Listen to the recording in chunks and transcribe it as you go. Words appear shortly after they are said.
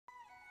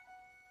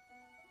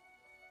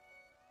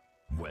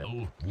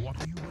Well,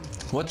 what are you waiting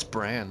for? What's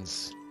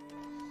brands?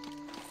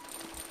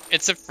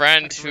 It's a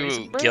friend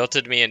who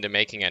guilted me into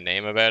making a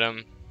name about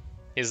him.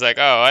 He's like,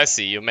 oh, I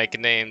see, you'll make a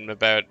name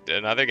about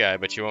another guy,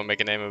 but you won't make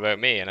a name about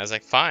me. And I was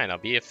like, fine, I'll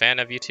be a fan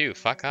of you too.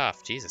 Fuck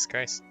off. Jesus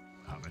Christ.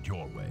 Have it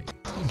your way.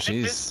 Oh,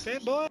 jeez.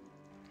 Fanboy.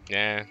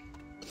 Yeah,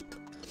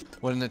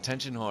 What an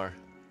attention whore.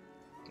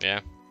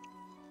 yeah.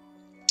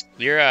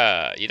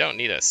 You don't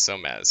need a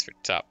Somaz for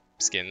top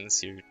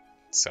skins. You're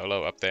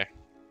solo up there.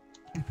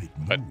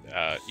 But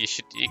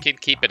you can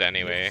keep it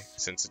anyway,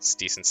 since it's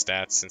decent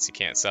stats, since you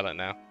can't sell it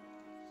now.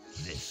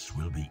 This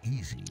will be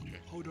easy.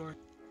 Hodor.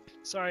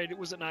 Sorry,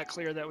 was it not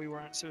clear that we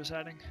weren't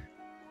suiciding?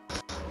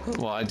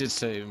 Well, I did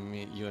say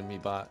you and me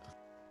bot.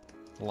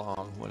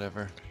 Long,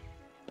 whatever.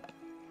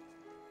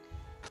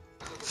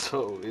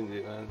 So in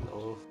the end,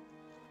 oh.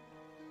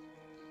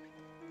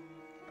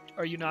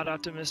 Are you not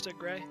optimistic,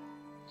 Gray?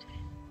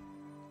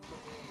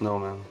 No,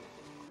 man.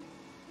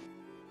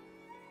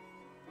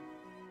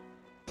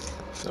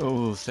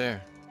 Oh,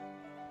 there.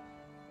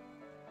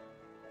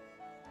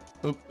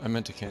 Oop, I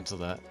meant to cancel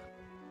that.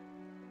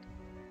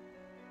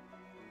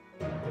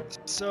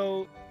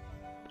 So,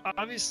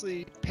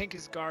 obviously, pink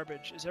is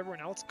garbage. Is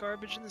everyone else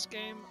garbage in this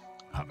game?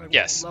 Like,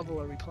 Yes. what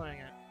level are we playing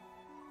at?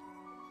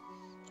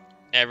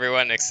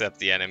 Everyone except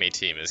the enemy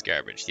team is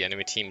garbage. The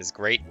enemy team is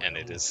great, and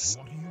it is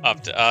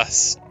up to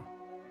us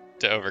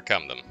to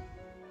overcome them.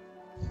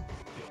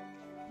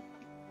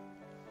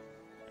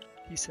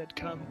 He said,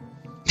 "Come."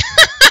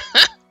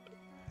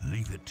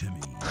 Leave it to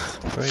me.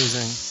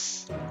 Phrasing.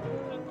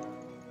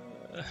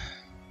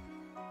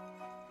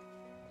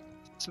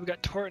 So we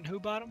got Tort and who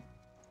bottom?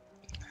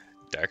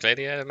 Dark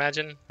Lady, I'd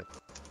imagine.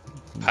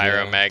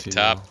 Pyro Mag TDL,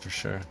 top. for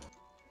sure.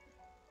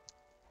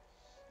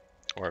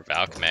 Or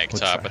Valk Mag What's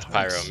top that? with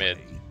Pyro mid.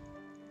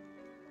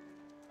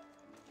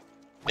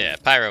 Yeah,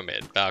 Pyro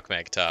mid, Valk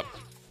Mag top,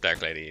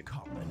 Dark Lady.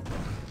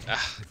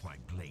 Ah, If my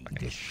blade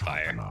fucking is sharp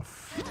fire.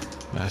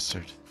 enough.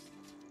 Bastard.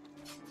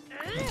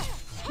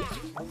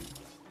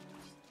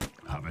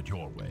 Have it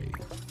your way.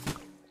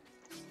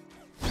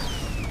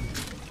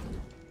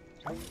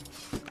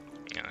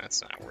 no,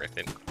 that's not worth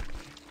it.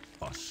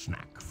 A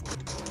snack for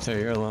you. So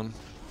you're alone.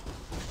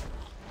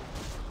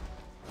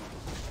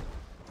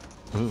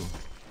 Ooh.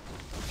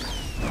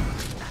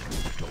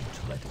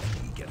 Don't let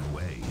any get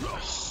away.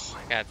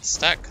 I got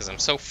stuck because I'm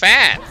so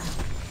fat.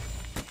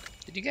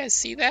 Did you guys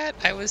see that?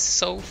 I was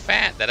so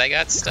fat that I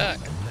got stuck.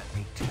 And let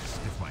me test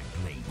if my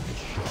blade is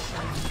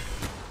sharp enough.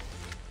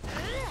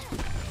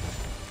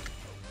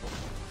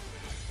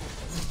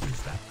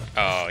 Is that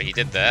the Oh, he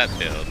did that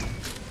build.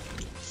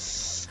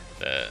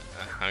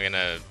 I'm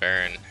gonna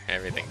burn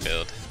everything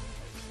build.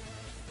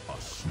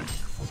 a snack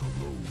for the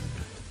road?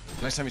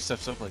 Next time he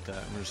steps up like that,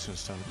 I'm just gonna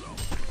stun him.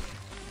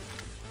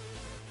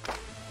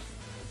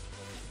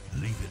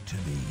 Leave it to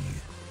me.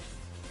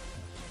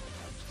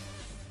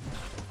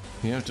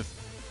 You have to.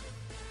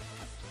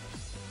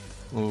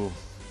 Ooh.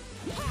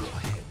 Your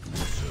head will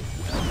serve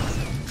well as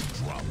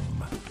a drum.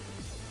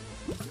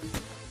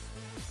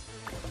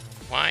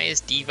 Why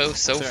is Devo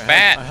so Sir, I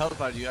fat?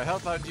 help out you. I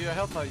help out you. I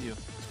help out you.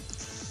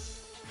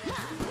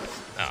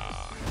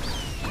 Oh.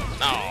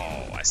 No,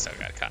 I still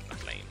got caught in the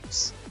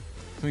flames.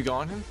 Can we go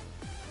on him?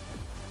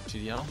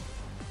 GDL?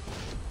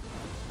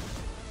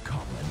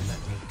 Come and let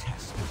me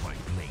test if my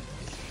blade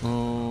is sharp.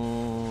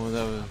 Oh,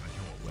 that was. Have it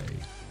your way.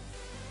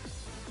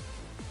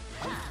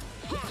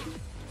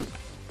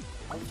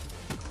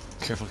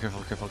 Careful,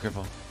 careful, careful,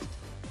 careful.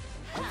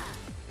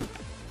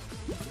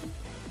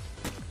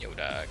 Yo,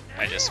 dog.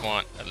 I just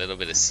want a little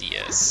bit of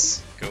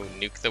CS. Go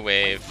nuke the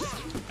wave.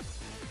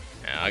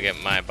 And I'll get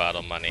my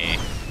bottle money.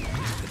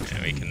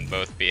 And we can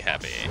both be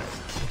happy.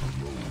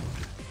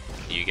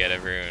 You get a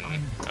rune.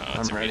 Oh,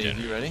 it's I'm a ready.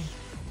 regen. You ready?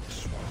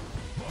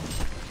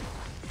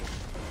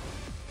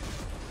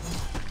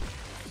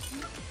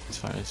 It's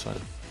fine. It's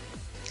fine.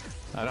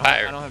 I don't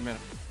have mana.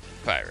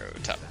 Pyro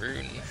top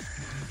rune.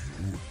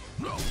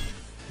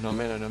 No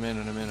mana. No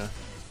mana. No mana.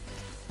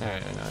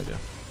 Alright, I know I do.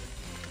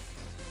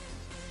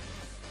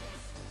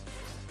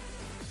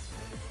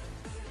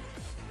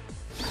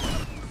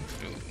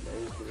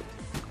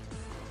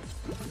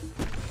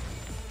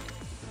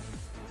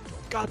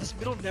 God, this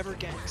middle never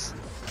ganks.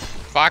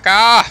 Fuck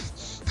off!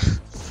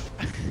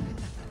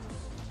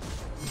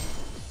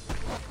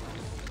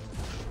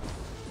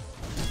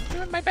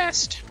 Doing my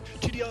best.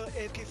 GDL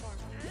AFK farm.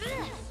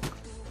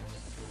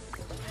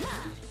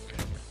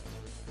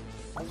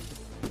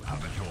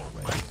 Have it your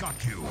way. I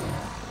got you.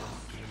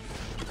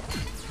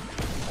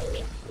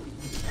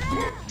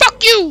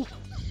 Fuck you!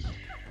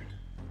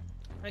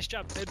 Nice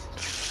job, mid.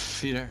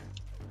 Feed her.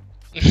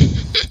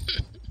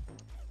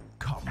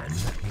 Come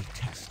and let me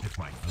test if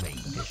my blade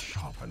is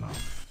sharp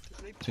enough.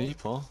 Did he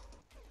pull?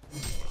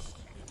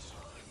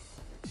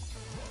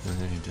 No,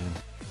 he did.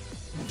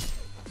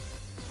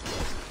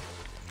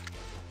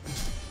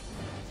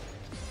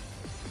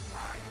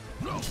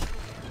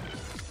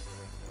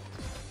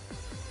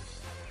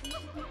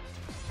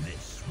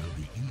 This will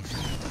be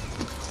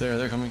easy.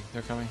 They're coming.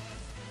 They're coming.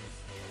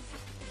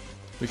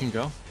 We can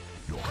go.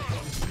 Your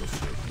head will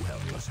serve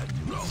well as a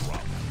new drum.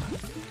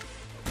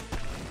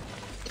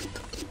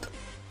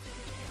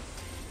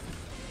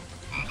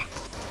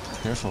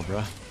 Careful,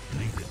 bro.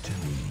 Leave it to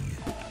me.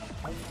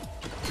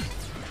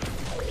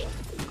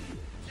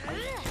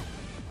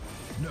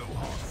 No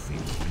hard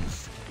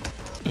feelings.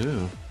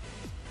 Ooh.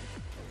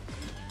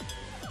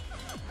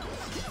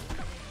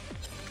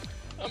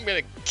 I'm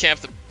gonna camp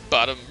the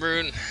bottom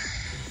rune.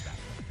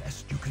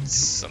 Best you can do.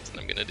 Something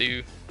I'm gonna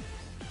do.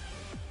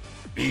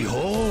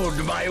 Behold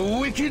my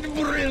wicked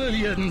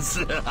brilliance!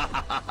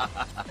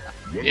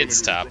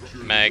 It's top.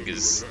 Mag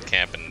is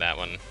camping that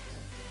one.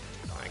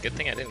 Oh, good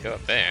thing I didn't go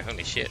up there.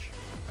 Holy shit.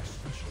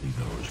 Especially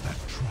those that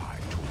try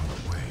to run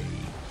away.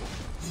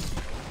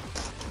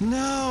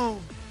 No!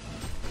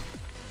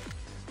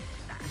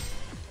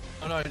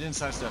 Oh no, I didn't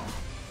sidestep.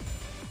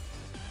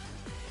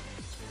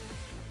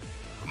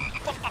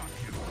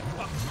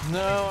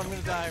 No, I'm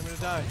gonna die, I'm gonna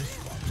die.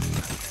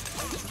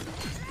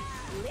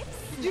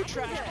 You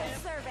trash can.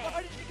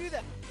 Why did you do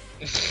that?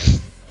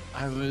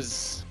 I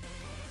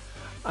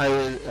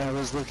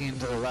was looking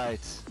to the right.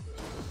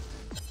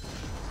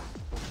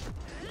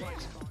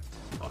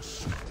 A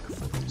snack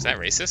for the Is that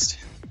racist?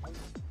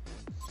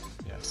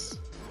 Yes.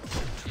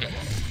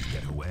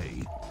 get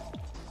away.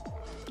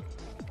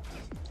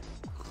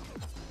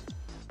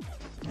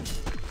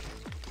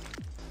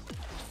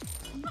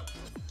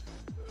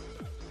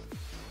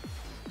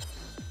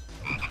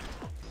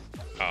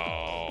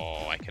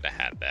 Oh, I could have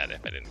had that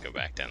if I didn't go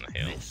back down the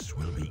hill. This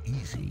will be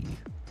easy.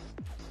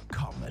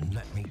 Come and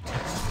let me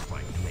test if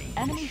my blade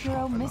Enemy is hero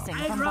sharp missing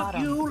enough. from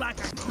bottom.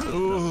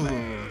 Ooh.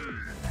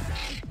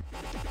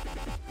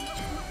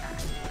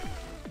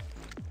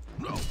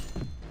 No.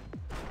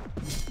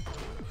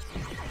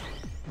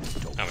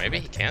 Oh, maybe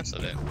he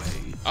canceled it.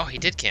 Away. Oh, he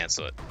did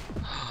cancel it.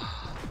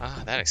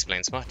 Ah, that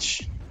explains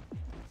much.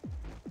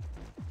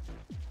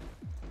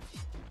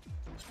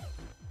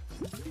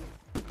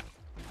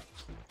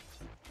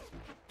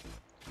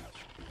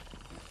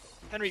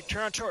 Henry,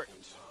 turn on torch.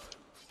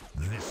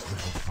 This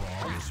little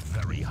frog is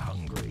very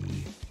hungry.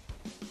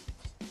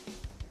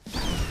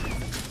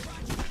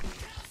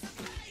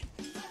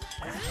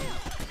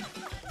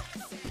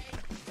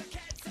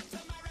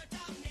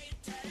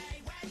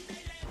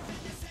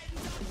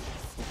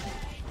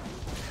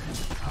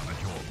 Have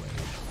it your way.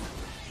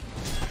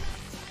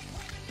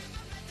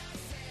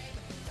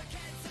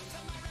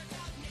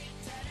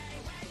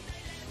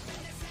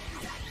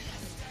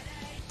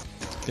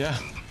 Yeah.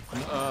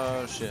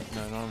 Oh shit.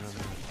 No, no, no, no.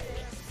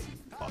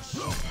 A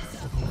snack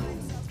for the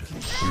road.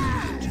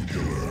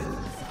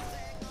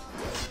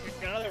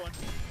 Got another one.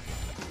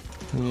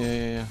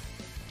 Yeah.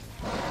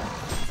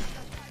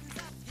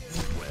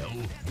 Well,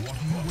 what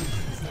are you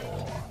waiting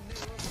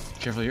for?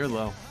 Careful, you're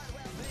low.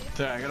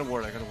 There, I got a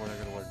ward, I got a ward.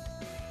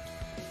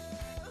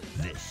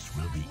 This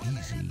will be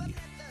easy.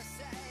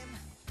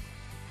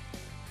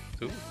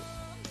 Ooh.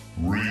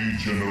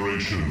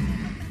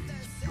 Regeneration.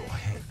 Your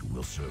head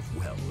will serve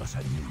well as a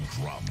new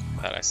drum.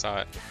 Thought I saw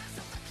it.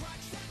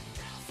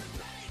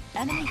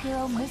 Enemy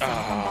hero missing from Oh,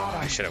 I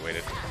bottom. should have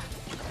waited.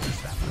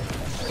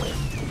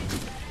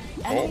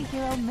 Enemy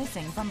hero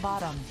missing from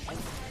bottom.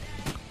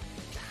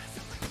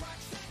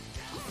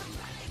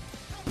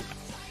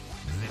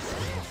 This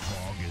little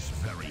frog is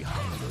very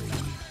hungry.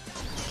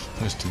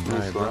 Nice to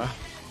die, bruh.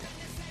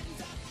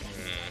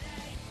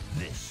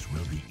 This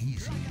will be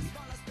easy.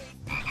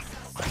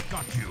 I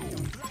got you.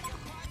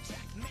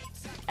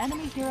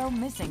 Enemy hero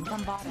missing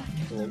from bottom.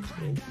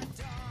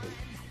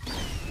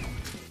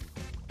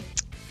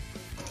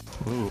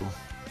 Ooh.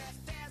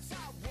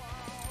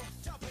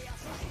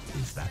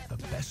 Is that the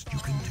best you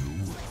can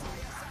do?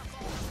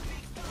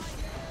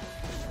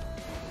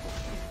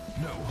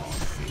 No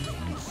hard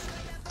feelings.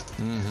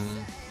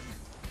 Mm-hmm.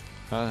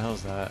 How the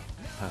hell's that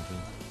happen?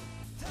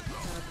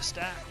 The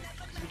stack.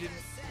 'Cause we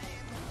didn't.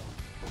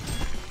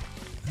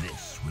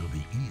 This will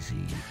be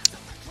easy.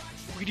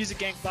 We could use a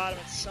gank bottom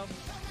at some.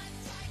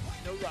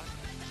 No run.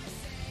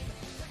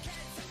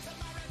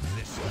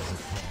 This little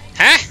frog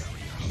Huh? is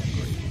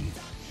very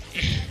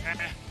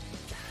hungry.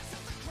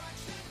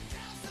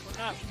 We're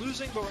not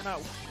losing, but we're not.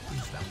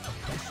 Is that the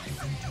best you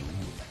can do?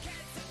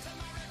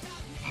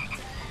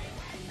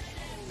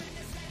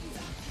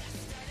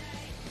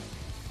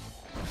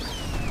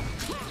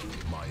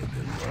 My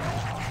ability is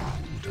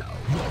cooled down.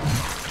 You're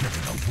not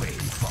getting away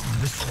from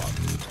this one.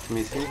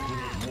 Missing.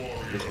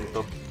 Missing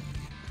top.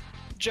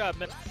 Good job,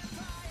 man.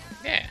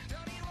 Yeah.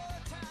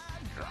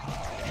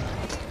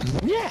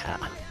 Yeah.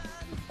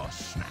 A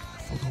snack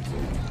for the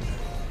road.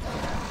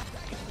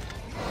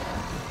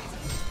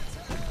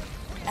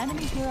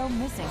 Enemy hero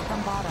missing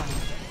from bottom.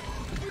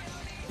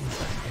 Is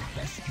that the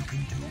best you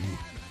can do?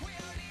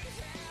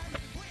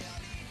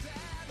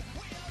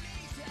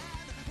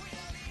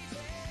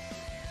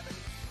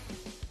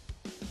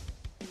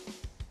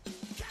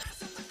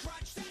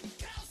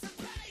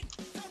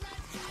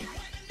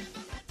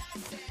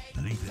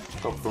 Leave it to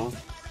Top room.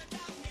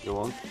 You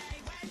want?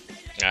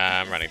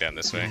 I'm running down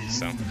this way,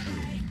 so.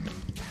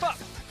 Fuck!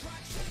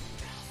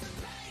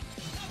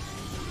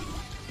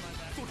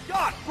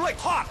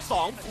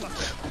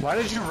 Why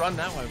did you run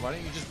that way? Why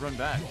didn't you just run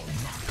back?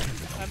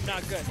 I'm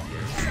not good.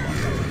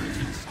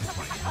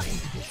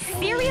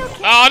 Serial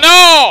killer. Oh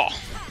no!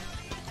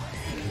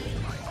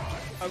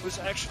 I was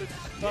actually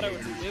thought I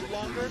would live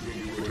longer.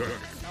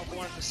 I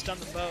wanted to stun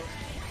the boat.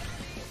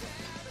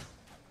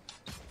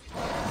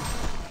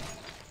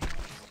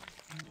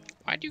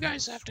 Why'd you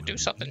guys have to do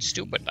something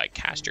stupid like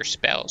cast your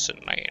spells in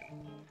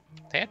lane?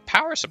 They had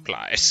power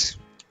supplies.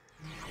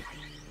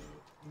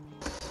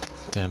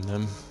 Damn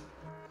them.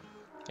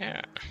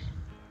 Yeah.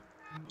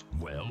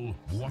 Well,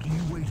 what are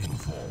you waiting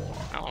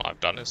for? All I've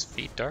done is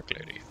feed Dark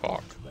Lady.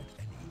 Fuck. Let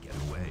any get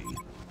away.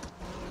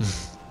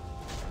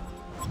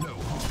 No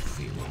hard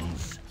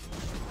feelings.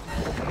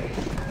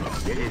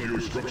 One of your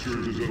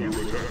structures is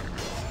under attack.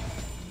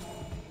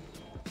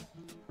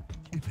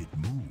 If it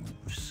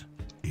moves,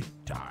 it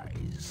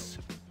dies.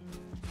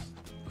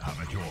 Have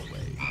it your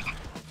way.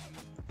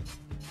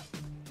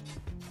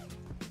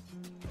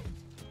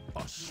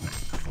 A snack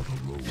for the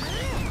road.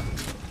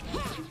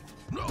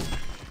 No.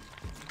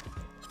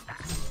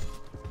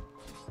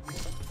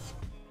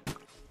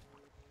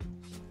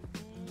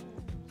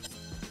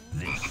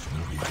 This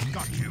will be. I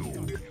got you.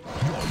 You're not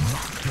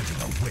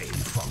getting away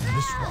from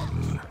this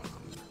one.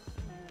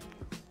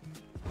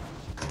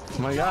 Oh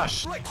my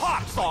gosh.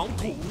 Hot song.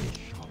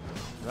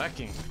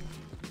 Wrecking.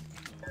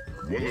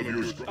 One of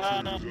your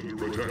structures no. is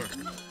under attack.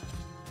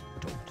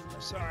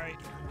 Sorry.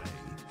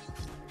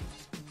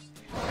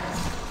 I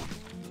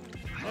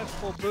have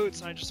full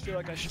boots, and I just feel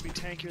like I should be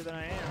tankier than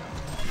I am.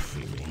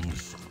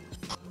 Feelings.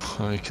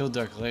 Oh, you killed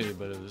Dark Lady,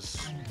 but it was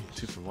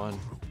 2 for 1.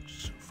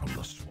 Roots from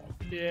the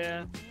swamp.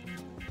 Yeah,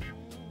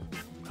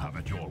 Have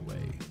it your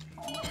way.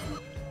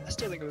 I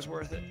still think it was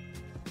worth it.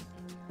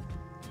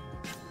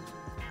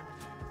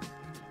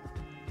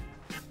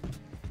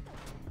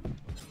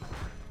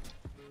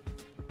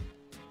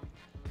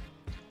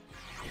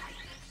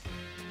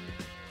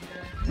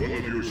 One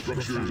of your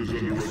structures is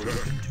under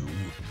attack.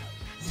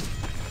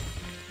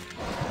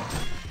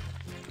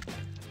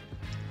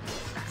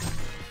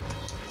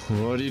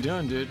 What are you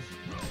doing, dude?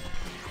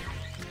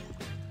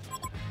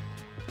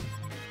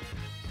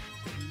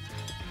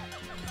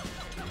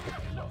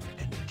 Love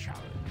any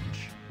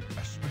challenge,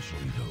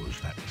 especially those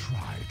that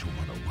try to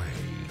run away.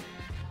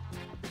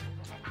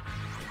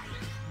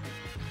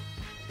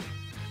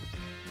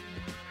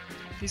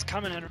 He's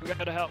coming, Henry. We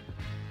gotta help.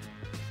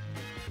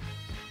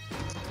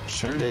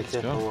 Sure, They let's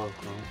can't go. walk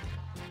on.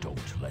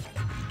 Don't let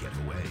any get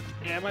away.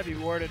 Yeah, it might be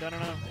warded. I don't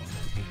know.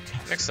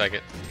 Looks like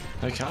it.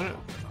 I counted.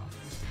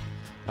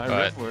 I But-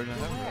 red word. I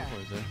have a red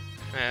word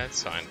there. Eh,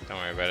 it's fine. Don't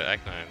worry about it. I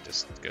can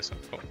just go some.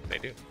 Oh, they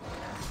do.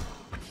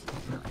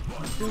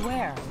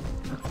 Beware.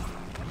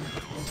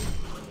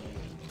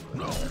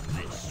 No,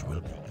 this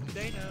will be.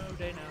 They know.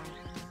 They know.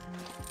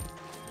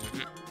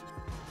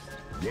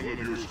 One of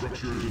your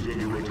structures is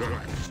under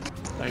attack.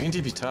 I can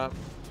TP top.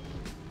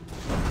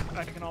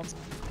 I can also.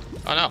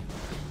 Oh no.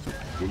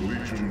 The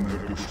Legion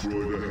have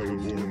destroyed a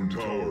Hellborn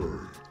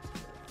tower.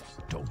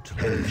 Don't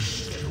let any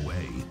get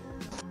away.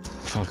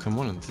 Fuck, I'm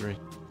 1 and 3.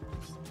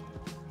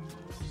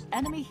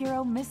 Enemy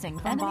hero missing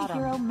from bottom.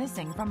 Enemy hero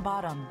missing from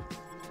bottom.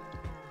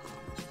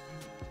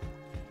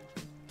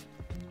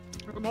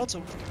 I'm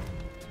also.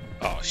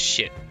 Oh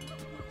shit.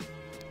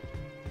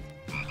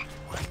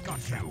 I got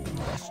you.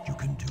 Best you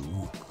can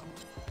do.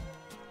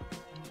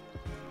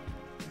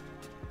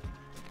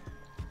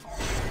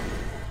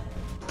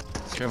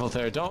 Careful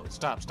there. Don't.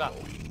 Stop.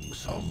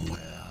 Somewhere.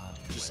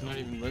 Just not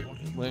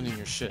even landing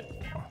your shit.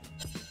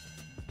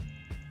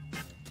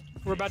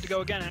 We're about to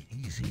go again. Henry.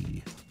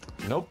 Easy.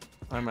 Nope.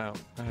 I'm out.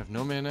 I have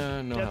no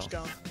mana, no Deb's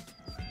health. going.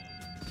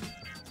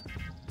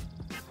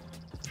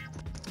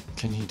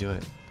 Can he do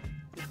it?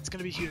 It's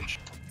gonna be huge.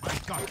 I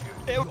got you.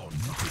 Ew. You're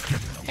not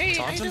getting away. Hey,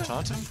 Taunt him,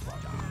 taunt him.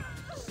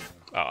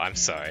 Oh, I'm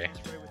sorry.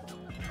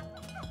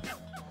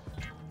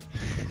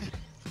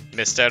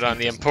 Missed out on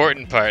the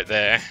important part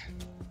there.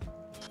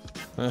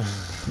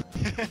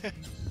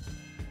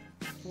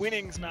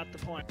 Winning's not the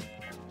point.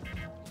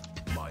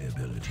 My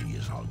ability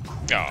is on.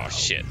 Oh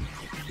shit.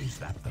 Is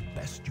that the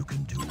best you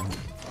can do?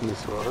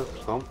 Miss water,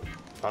 come.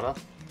 Para.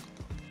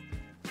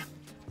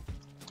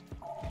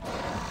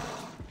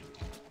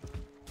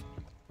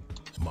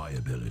 My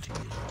ability is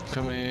on.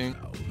 Coming.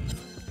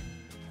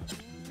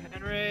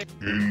 Henry.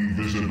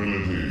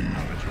 Invisibility.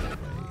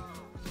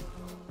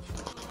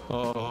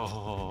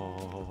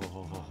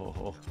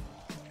 Oh.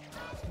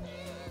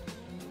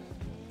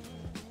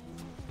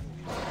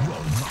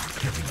 You're not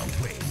getting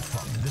away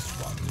from this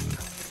one.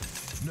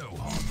 No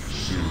harm.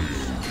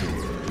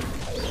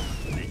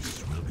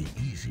 This will be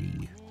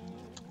easy.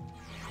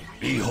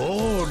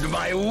 Behold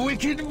my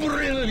wicked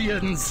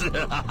brilliance!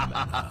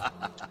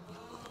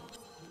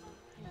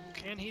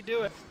 Can he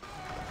do it?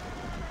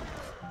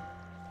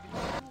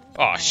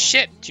 Oh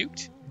shit,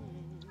 juked.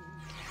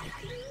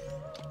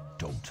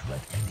 Don't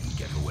let any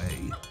get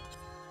away.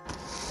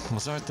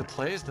 Those aren't the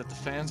plays that the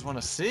fans want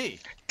to see.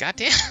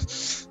 Goddamn.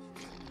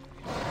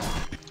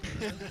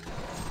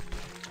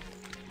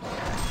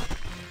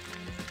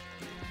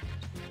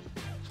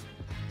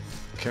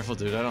 Careful,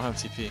 dude. I don't have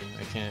TP.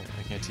 I can't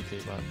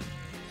TP,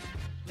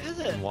 but Is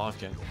it? I'm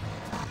walking.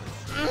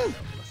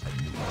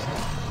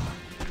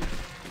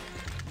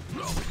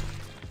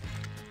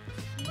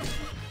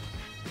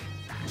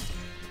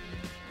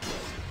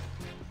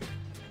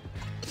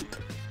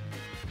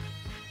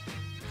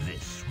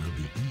 This will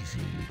be easy.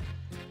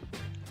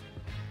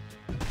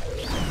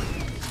 Keep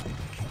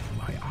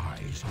my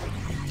eyes on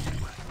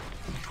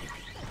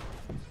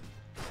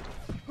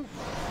you.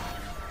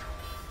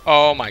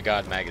 Oh my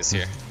god, Mag is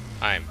here.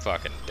 I'm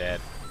fucking dead.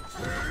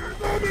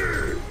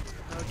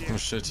 I'm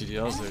sure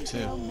TDL's there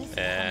too.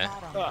 Yeah,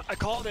 I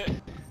called it.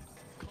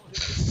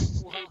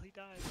 While he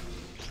died.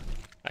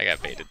 I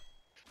got baited.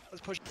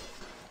 Let's push.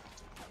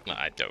 No,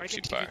 I dove Right too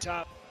into far.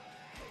 top.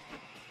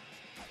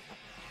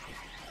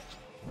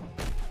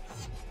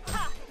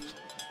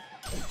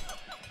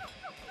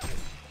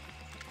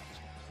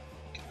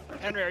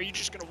 Henry, are you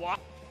just gonna walk?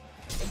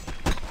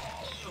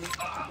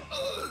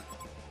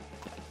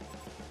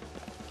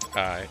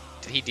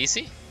 Did he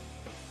DC?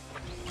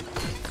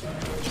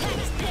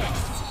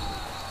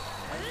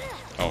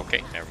 Oh,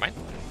 okay, never mind.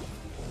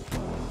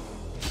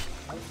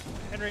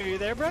 Henry, are you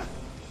there, bro?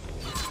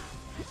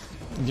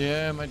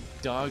 Yeah, my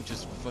dog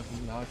just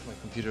fucking knocked my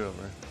computer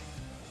over.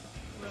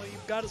 Well,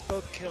 you've got us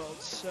both killed,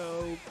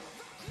 so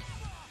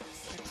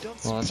I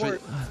don't Well,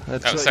 support.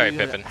 that's Oh, what sorry, you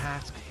gotta Pippin.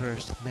 ask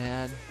first,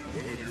 man.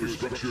 One of your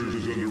structures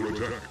is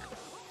under attack.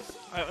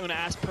 I'm gonna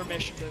ask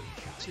permission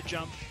to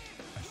jump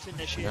to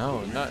initiate.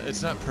 No,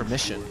 it's not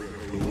permission.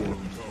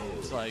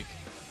 It's like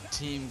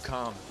team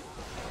comp.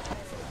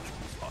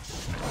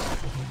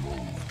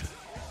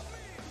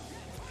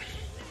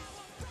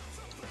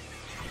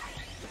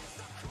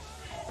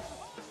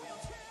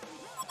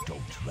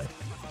 Don't let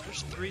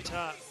There's 3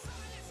 top.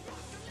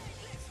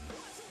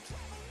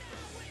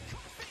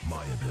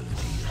 my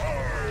ability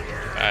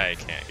I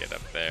can't get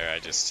up there. I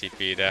just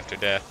TP'd after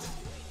death.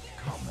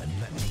 come and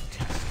let me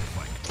test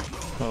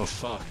if Oh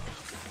fuck.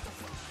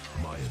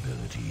 my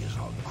ability is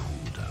on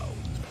cooldown.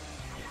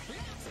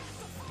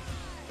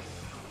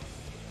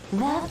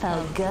 That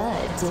felt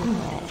good, didn't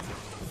it?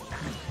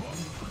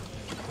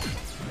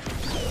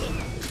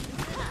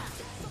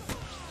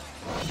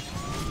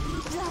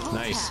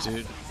 Nice,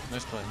 dude.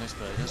 Nice play, nice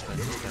play, nice play,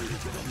 nice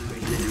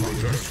play.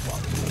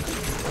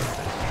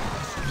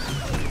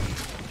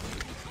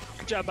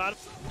 Good job, bottom.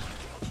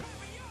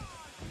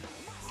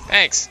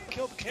 Thanks.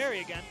 Killed the carry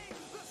again.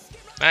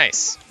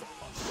 Nice.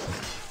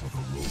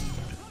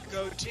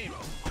 Go team.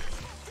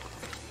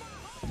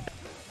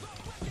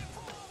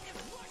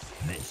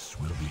 This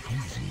will be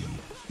easy.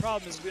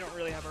 Problem is we don't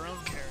really have our own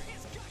carry.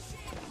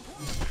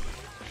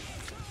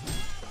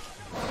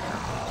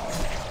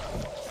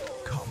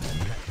 Come and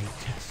let me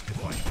test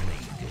if my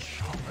blade is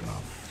sharp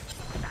enough.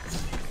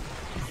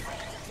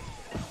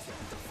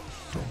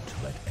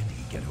 Don't let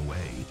any get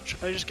away.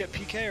 Should I just get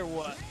PK or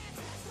what?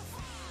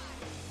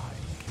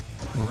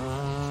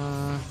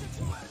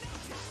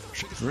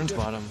 Rune's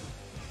bottom.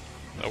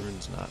 Nope.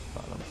 Rune's not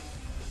bottom.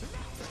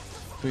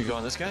 Can we go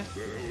on this guy?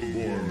 The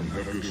Hellborn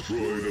have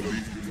destroyed a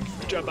legion.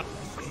 Good job, bot.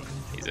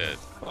 He's a.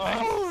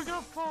 Oh, we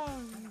got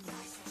fun!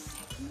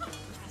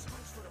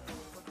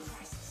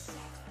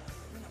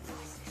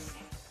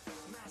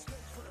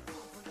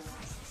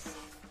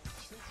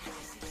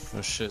 Oh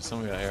shit,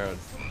 someone got arrowed.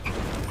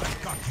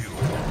 Got you.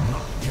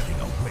 Not getting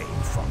away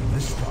from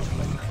this one.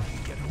 Let me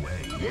get away.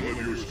 One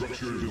of your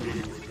structures is under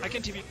attack. I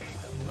can TV.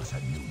 Unless a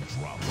new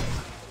drum.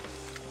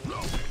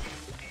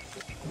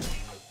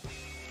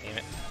 Damn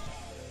it.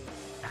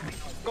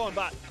 Go on,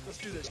 bot. Let's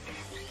do this.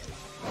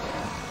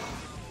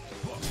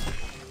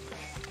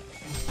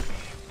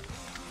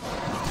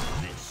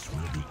 This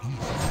will be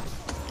easy.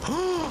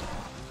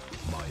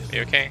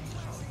 You okay?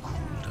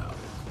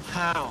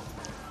 How?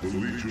 The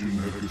Legion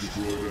have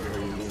destroyed a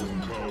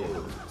Hellborn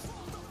tower.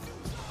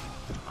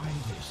 I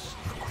miss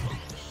the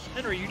crows.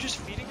 Henry, you just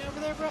feeding over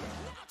there, bro?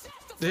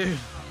 Dude.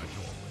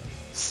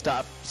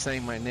 Stop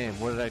saying my name.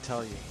 What did I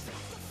tell you?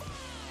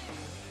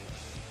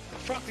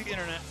 Fuck the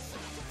internet.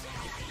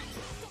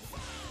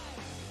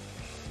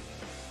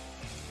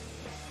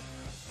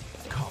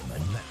 Come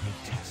and let me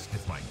test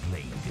if my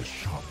blade is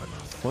sharp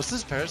enough. What's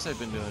this parasite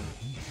been doing?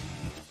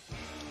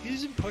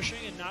 He's been pushing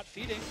and not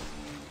feeding.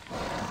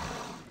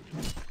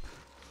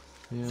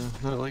 Yeah,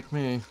 not like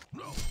me.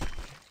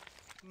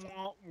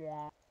 Wah,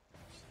 wah.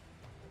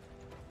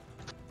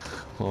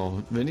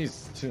 Well,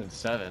 Vinny's 2 and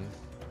 7.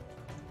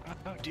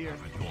 Oh dear.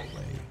 Your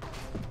way.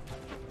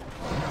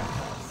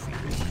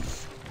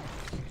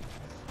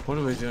 What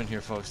are we doing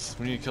here, folks?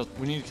 We need to kill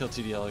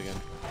TDL again.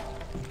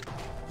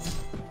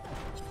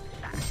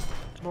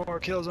 More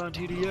kills on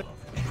TDU.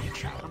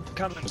 I'm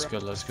coming, Let's bro.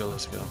 go, let's go,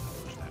 let's go.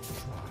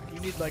 You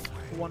need like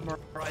one more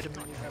item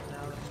than you have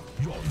now.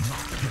 You're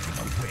not getting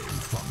away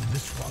from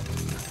this one.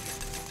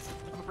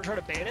 I'm gonna try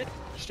to bait it.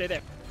 Stay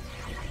there.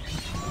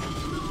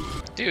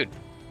 Dude,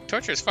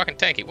 Torture is fucking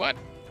tanky. What?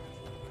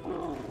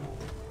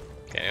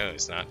 Okay, no,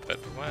 it's not, but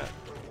what?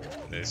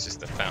 It's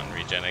just a fountain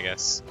regen, I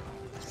guess.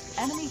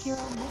 Enemy hero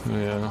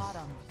missing Yeah. from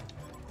bottom.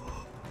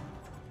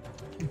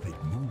 If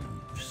it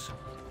moves,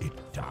 it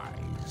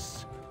dies.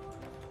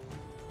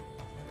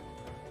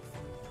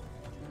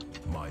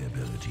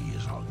 ability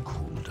is on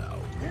cooldown.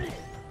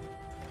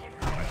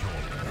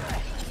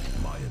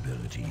 My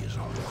ability is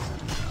on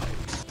cooldown.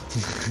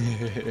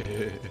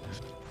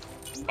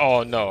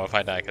 Oh no, if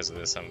I die because of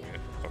this, I'm good.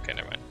 Okay,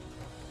 never mind.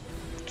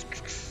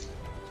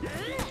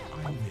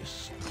 I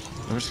missed.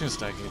 I'm just gonna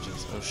stack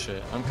agents. Oh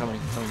shit, I'm coming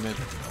mid. Away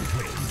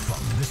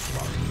from this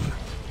one.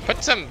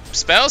 Put some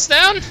spells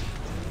down?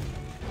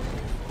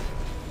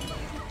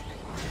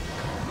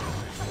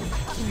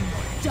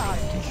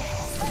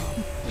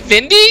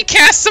 Vindy,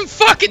 cast some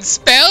fucking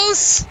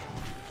spells?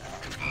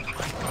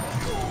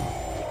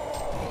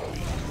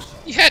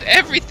 You had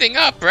everything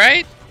up,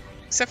 right?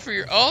 Except for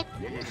your ult?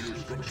 One of your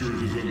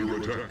structures is under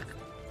attack.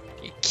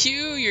 Your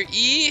Q, your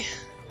E?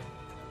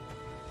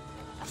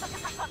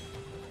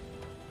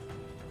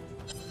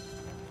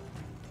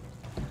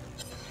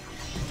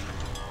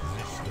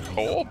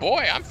 Oh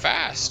boy, I'm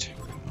fast.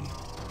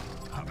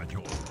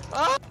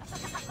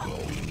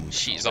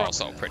 She's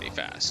also pretty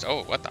fast.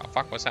 Oh, what the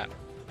fuck was that?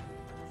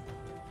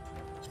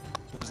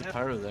 There's a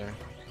pyro there.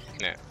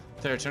 Yeah.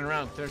 There, turn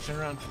around. There, turn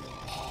around.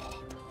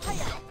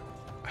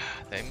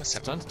 They must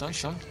have.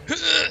 Stun.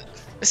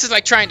 This is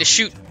like trying to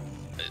shoot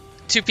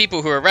two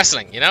people who are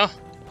wrestling, you know?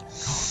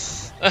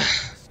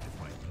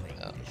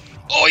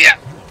 Oh yeah!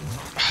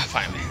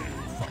 Finally.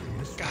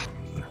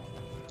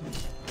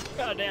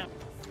 God damn.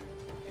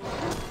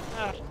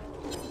 Ah.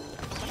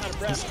 I'm out of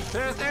breath.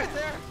 There.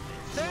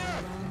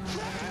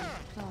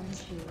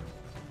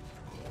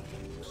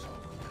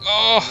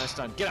 Oh! Nice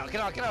stun. Get out.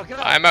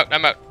 I'm out.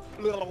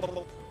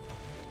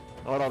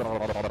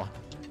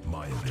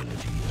 My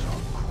ability is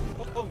on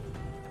Oh,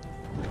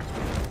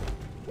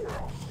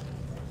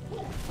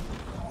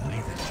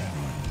 Leave it to me.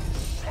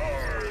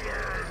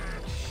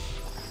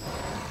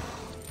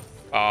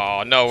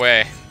 Oh, no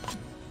way.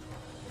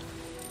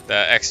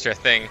 The extra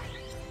thing.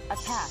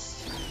 Attack.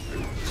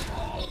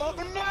 oh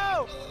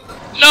no!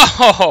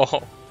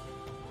 No!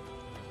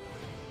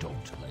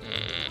 Don't let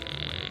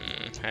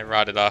I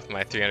rotted off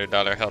my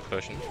 $300 health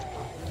potion.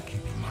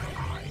 keeping my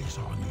eyes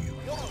on you.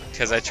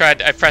 Because I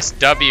pressed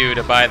W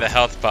to buy the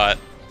health pot,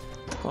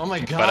 Oh my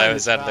god. but I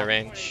was out of the stop.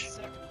 range.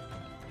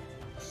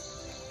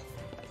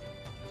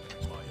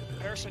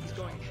 Parasite is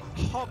going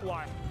hog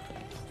wild.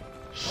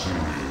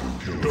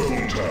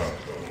 Double tap.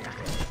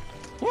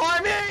 Why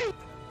me?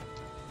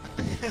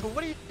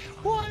 What are you?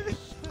 What?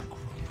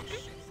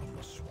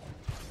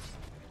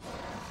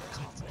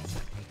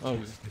 Oh,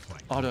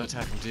 auto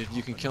attack him, dude.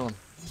 You can kill him.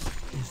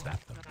 Is that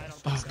the I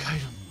don't Oh, think so. kite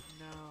him.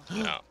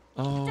 No. No.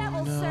 Oh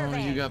Devil no,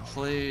 survey. you got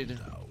played.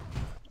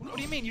 What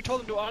do you mean? You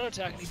told him to auto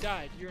attack and he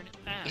died. You're an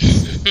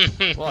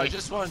ass. Well, I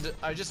just wanted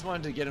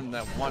to get him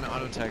that one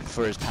auto attack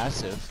for his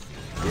passive,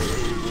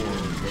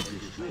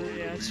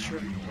 Yeah, that's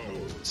true.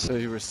 so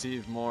he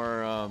received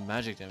more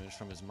magic damage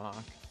from his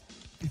mock.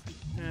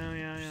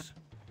 Yeah.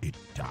 It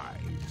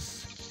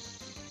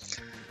dies.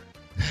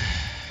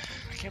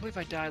 I can't believe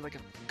I died like a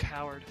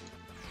coward.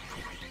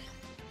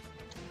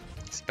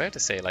 He's about to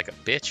say like a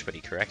bitch, but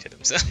he corrected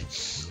himself.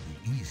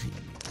 Easy.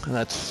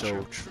 That's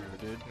so true,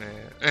 dude.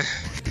 Yeah.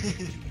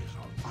 Ability is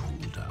on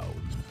cooldown.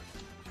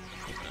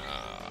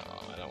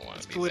 Oh, I don't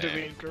want to be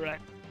Politically there.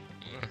 incorrect.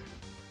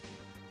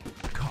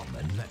 Come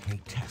and let me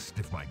test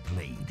if my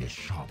blade is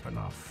sharp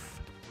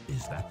enough.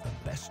 Is that the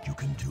best you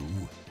can do?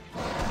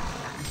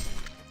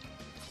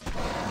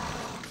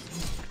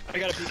 I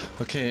gotta be.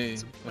 Okay,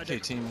 my okay,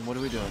 dick. team. What are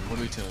we doing? What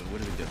are we doing?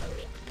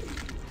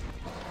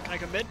 Can I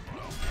come mid?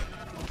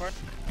 One part.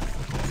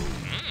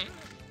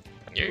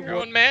 You're a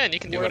grown man. You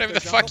can do War up whatever the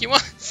the fuck jungle? you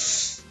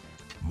want.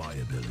 My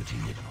ability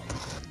is on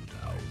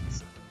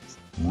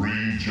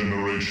cooldown.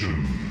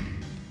 Regeneration.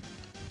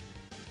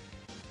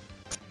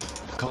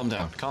 Calm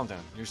down.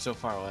 You're so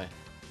far away.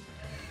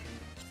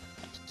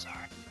 Sorry.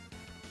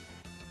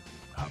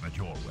 Have it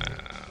your way.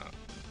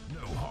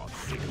 No hard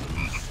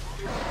feelings.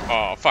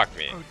 Oh, fuck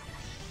me.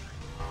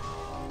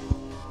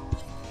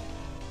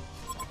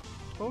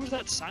 What was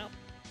that sound?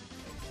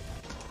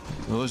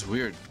 That was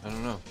weird. I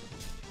don't know.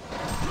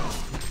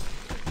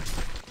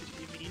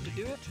 Did you mean to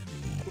do it?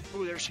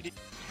 Ooh, there she did.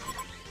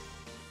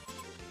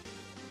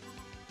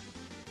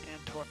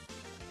 And Tor.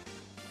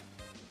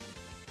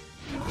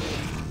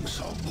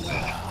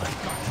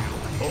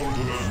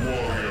 Ultimate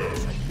warrior.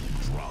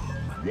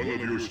 One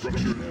of your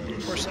structures.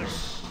 4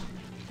 seconds.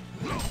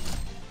 What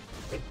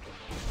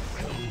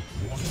are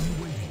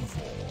you waiting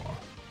for?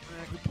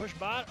 I can push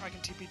bot or I can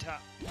TP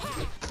top.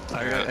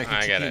 I can gotta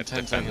TP in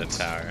 10 defend the seconds.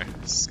 tower.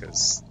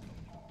 Because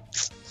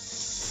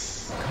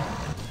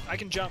I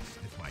can jump.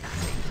 If my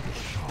blade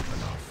is sharp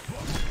enough.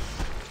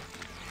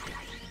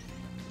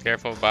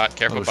 careful bot,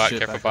 careful Oh, bot, shit,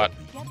 careful back bot. up.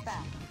 Get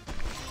back.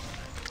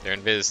 They're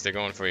invis. They're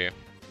going for you.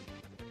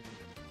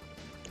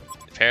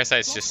 The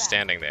parasite's just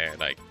standing there,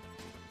 like.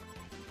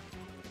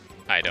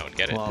 I don't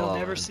get it. Well, You'll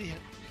never see it.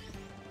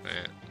 Yeah.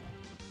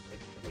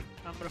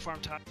 I'm gonna farm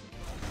top.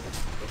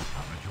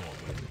 Have it your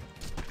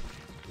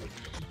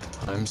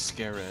way. I'm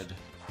scared.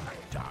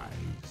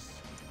 Dies.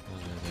 Oh,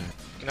 there.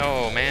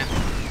 No, man.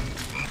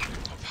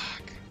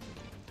 Fuck.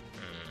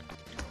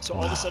 So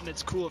all of a sudden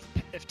it's cool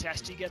if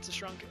Testy gets a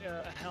shrunk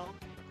a helm.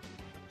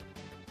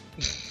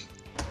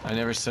 I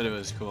never said it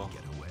was cool.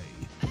 Get away.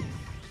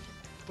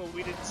 But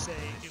we didn't say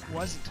it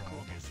wasn't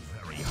cool. Is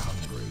very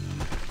hungry.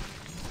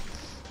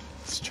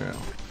 It's true.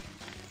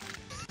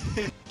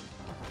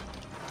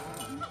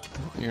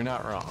 You're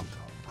not wrong.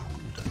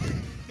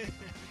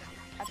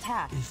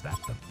 Attack. Is that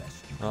the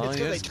best you Oh, It's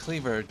yes, good.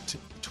 cleaver.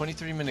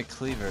 23-minute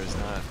cleaver is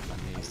not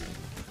amazing.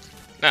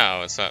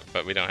 No, it's not.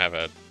 But we don't have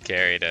a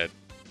carry to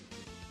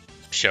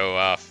show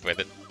off with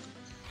it.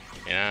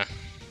 You know.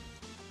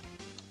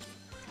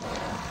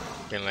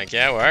 Being like,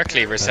 yeah, well, our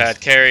cleavers had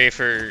carry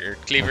for or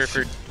cleaver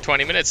for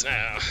 20 minutes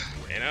now.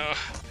 You know.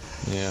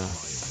 Yeah,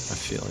 I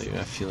feel you.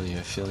 I feel you.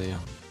 I feel you.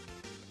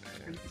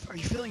 Are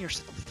you feeling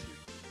yourself?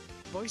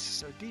 Your voice is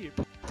so deep.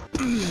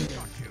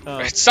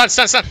 Right, stun,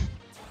 stun, stun.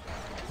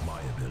 My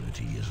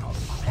ability is on.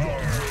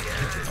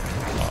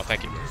 Oh,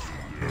 thank you.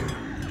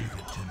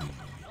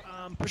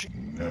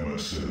 Pushing.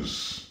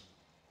 Nemesis.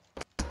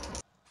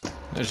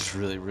 I just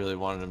really, really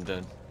wanted him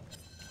dead.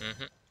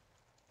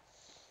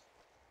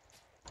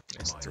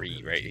 There's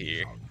 3 right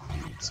here.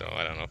 So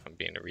I don't know if I'm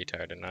being a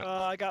retard or not.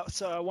 I got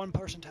one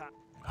person tap.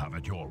 Have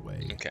it your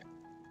way. Okay.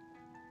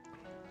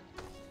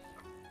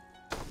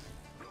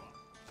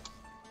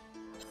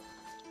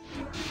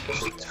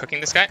 Hooking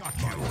this guy?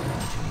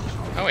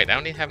 Oh wait, I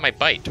don't even have my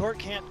bite. Torque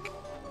can't.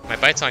 My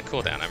bite's on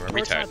cooldown. I'm a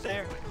Torque's retard. not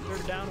there. They're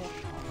down one.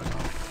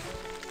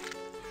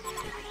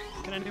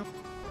 Can I do?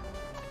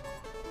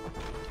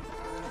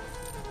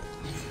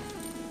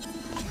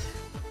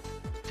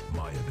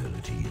 My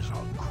ability is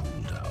on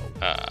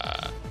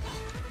cooldown.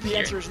 The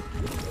answer is.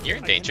 You're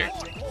in danger. I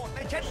cannot. ไ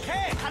อ้เช็ดแค่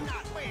ขนา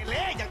ดเวเ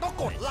ล่ยังต้อง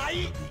กดไล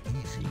ค์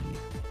Easy.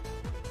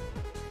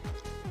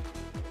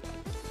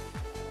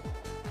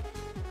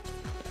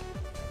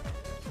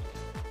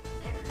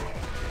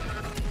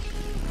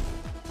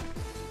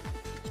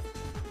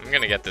 I'm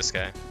gonna get this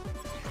guy.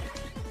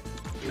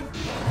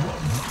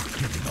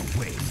 Getting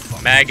away from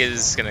Mag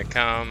is gonna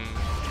come.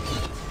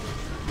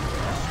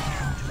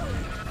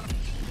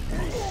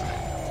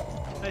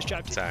 Nice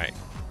job, team. Sorry.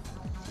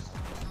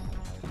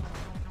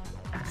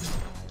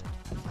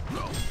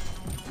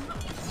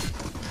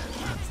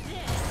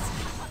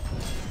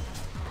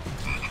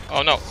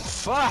 Oh no.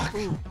 Fuck!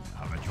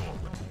 have it your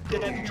way.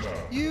 Dead.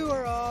 You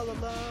are all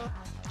alone.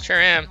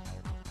 Sure am.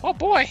 Oh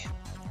boy.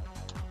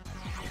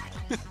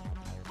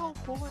 Oh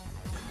boy.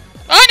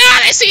 Oh no,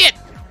 I see it!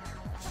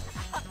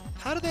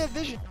 How do they have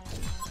vision?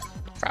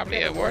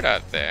 Probably a ward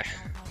out there.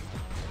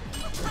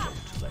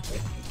 Don't let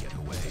any get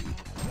away.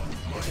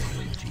 My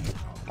ability is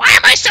on. Why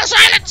am I still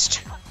silenced?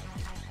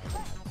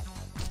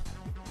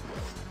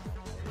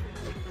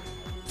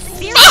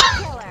 Serial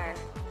killer.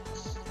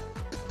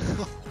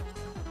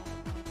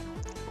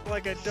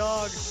 Like a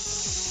dog.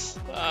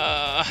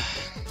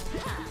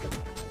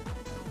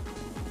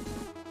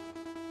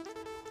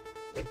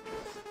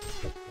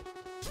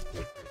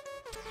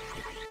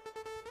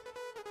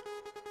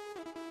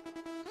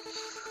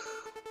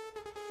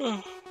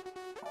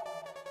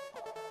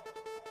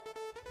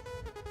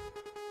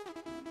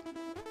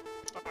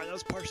 Alright, that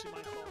was partially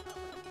my fault.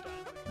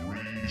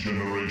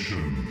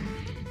 Regeneration.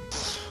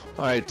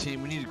 Alright,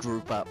 team, we need to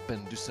group up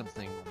and do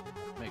something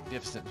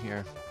magnificent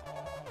here.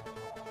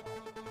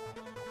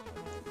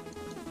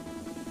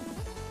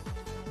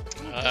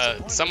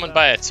 Someone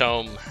buy a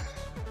tome.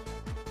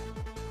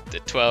 The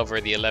 12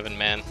 or the 11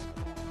 man.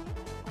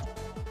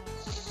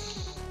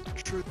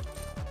 True.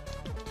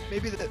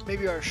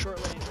 Maybe our short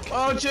lane.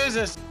 Oh,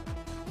 Jesus!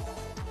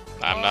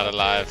 I'm not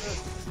alive.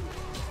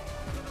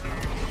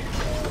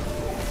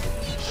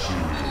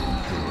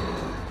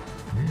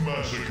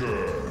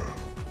 Massacre.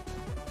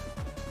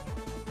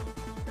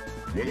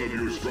 One of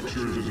your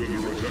structures is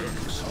under attack.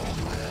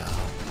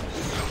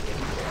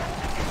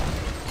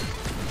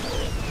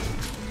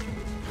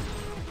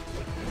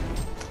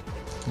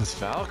 This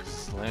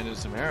Falc's landed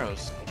some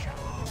arrows.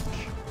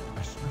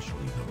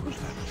 Especially those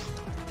that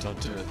Don't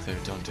do it there,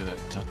 don't do it,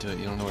 don't do it.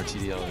 You don't know where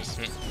TDL is.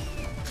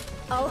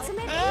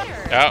 Ultimate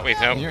ear. Oh, wait,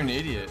 no. You're an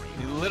idiot.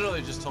 He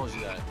literally just told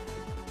you that.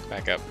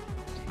 Back up.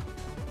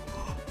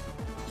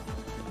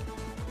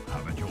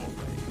 have it your way.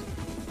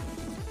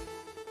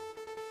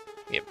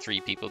 Yep,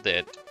 3 people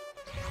dead.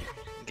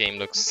 Game You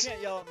looks.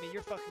 can't yell at me.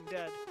 You're fucking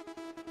dead.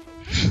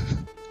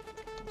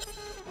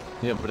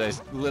 Yeah, but I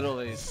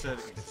literally said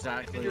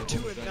exactly And you're what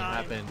 2 was and gonna 9.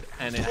 happen,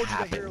 and I it told you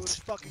the hero was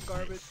happened. fucking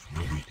garbage.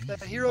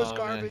 That hero's Oh,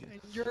 garbage, man.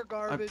 and you're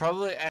garbage.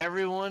 Probably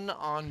everyone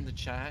on the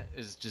chat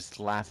is just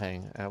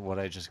laughing at what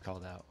I just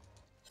called out.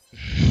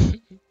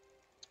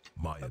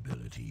 My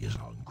ability is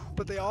on cooldown.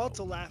 But they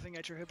also laughing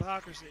at your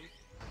hypocrisy.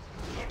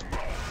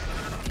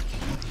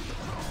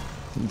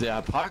 The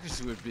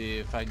hypocrisy would be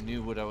if I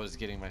knew what I was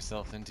getting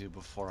myself into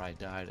before I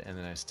died, and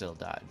then I still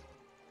died.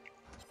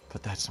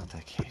 But that's not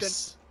the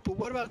case. But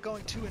what about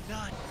going 2 and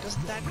 9?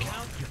 Doesn't that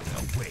count?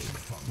 Getting away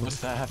from What's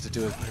that have to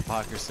do with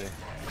hypocrisy?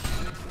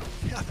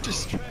 I'm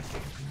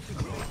distracted.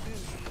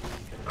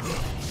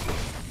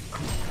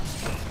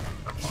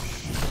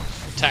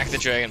 Attack the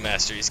Dragon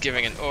Master. He's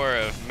giving an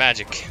aura of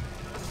magic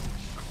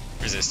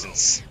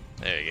resistance.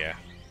 There you go.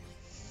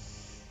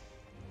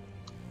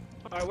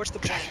 Alright, what's the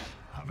plan?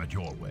 Have it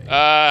your way.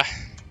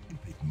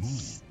 It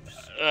moves.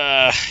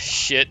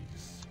 Shit.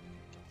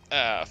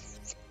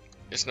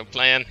 There's no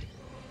plan.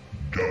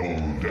 Double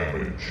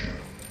damage.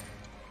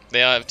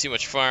 They all have too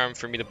much farm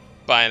for me to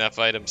buy enough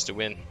items to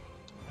win.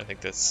 I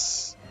think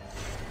that's...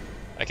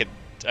 I could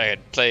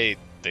play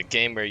the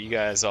game where you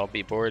guys all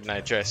be bored and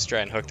I just try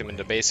and hook them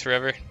into base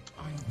forever.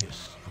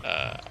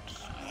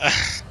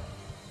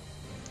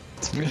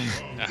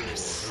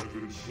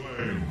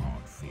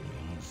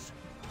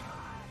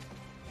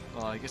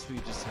 Well, I guess we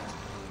just have to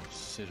kind of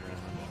sit around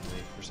and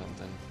wait for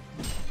something.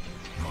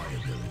 My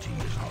ability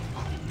is on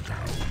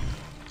cooldown.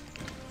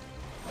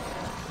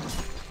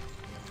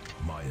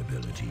 My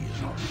ability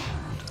is on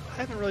cooldown. I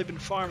haven't really been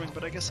farming,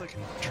 but I guess I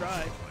can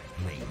try.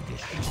 Played this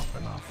sharp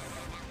enough.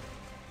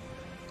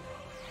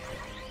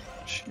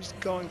 She's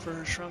going for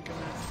her shrunken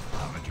man.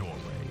 Have it your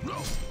way.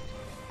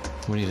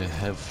 We need a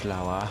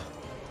Hellflower.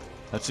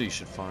 That's what you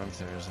should farm if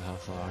there is a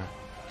Hellflower.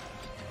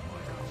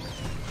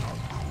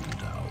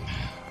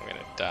 I'm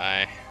gonna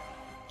die.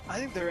 I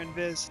think they're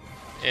invis.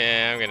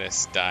 Yeah, I'm gonna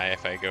die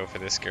if I go for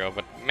this girl,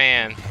 but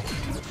man.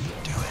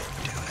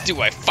 Do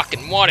I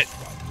fucking want it?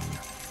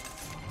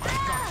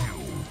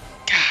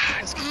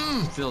 God.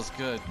 Feels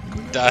good.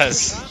 It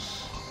does.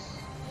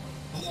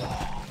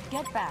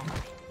 Get back.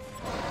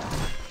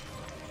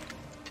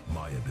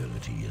 My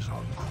ability is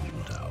on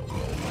cooldown.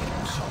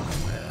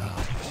 Somewhere.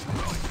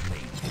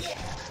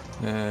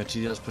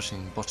 GDL's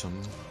pushing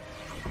bottom.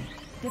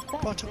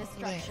 Defend Bottom this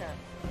lane. structure.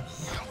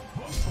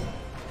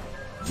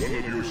 One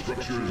of your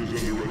structures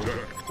is under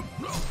attack.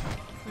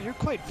 Well, you're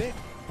quite big.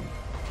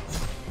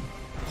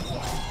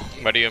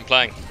 What are you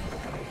implying?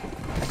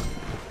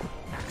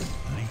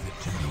 Leave it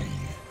to me.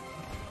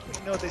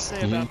 You know what they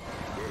say about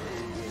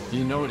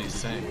You know what he's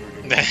saying.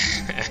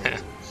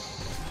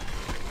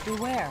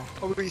 Beware.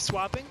 Are we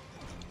swapping?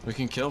 We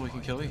can kill, we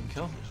can kill, we can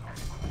kill.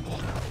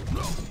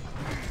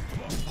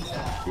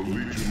 The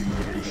Legion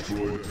have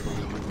destroyed.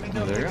 I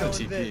know They're going on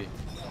TP. vid.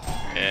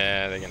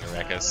 Yeah, they're gonna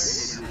wreck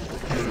us.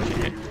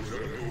 Have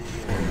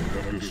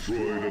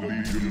destroyed a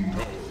Legion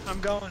tower. I'm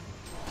going.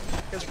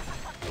 Guys,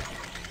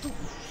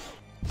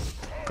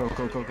 Go,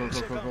 go, go, go,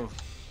 go, go, go.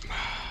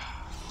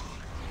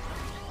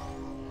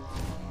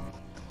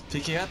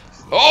 Peeking up.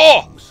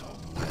 Oh!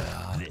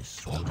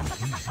 This will be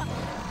easy.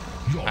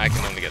 I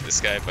can only get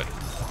this guy, but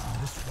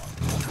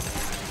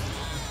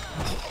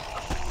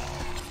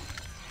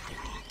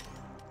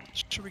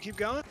should we keep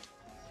going?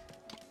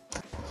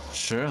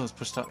 Sure, let's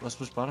push top, let's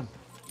push bottom.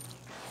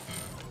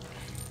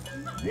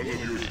 One of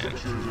your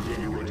structures is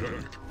under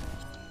attack.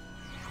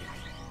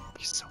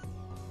 He's so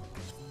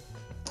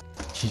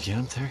Can you get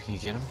him there? Can you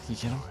get him? Can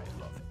you get him?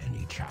 I love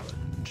any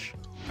challenge.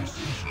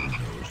 Especially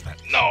those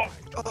that no.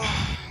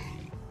 oh,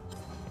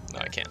 No,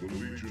 I can't. The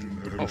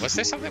Legion have Oh, was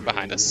there something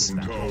behind us?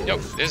 tower. Yo,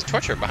 there's a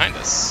torture behind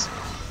us.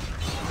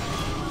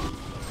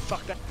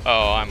 fuck that.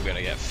 Oh, I'm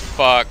gonna get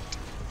fucked.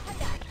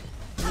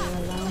 You're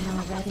alone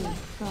already,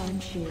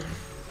 aren't you?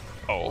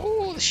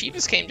 Oh, the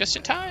Shivas came just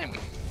in time.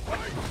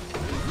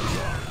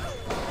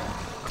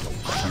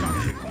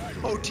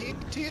 Oh, team.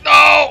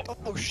 No!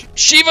 Oh shit.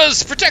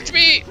 Shivas, protect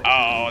me!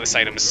 Oh, this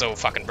item is so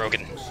fucking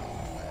broken.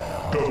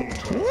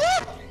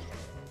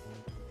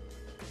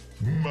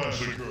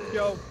 Massacre.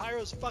 Yo,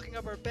 Pyro's fucking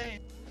up our bane.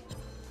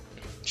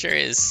 Sure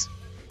is.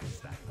 is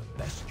that the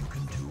best you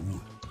can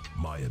do?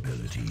 My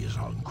ability is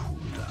on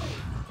cooldown.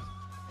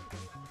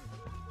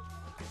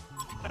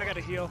 I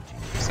gotta heal.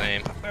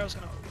 Same. Pyro's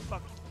gonna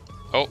fuck.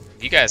 Oh,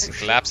 you guys can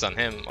collapse on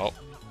him. Oh.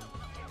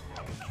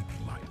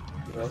 Keeping my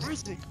Where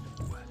is he?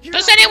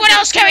 Does anyone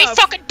else carry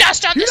fucking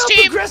dust on this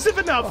team? aggressive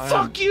enough.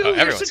 Fuck you. Oh,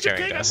 everyone's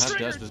carrying I dust. have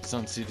dust, but it's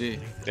on CD.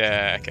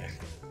 Yeah, okay.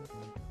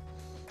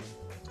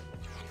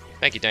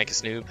 Thank you,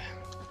 Dankus Noob.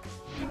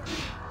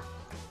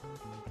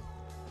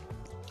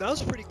 That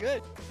was pretty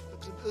good. It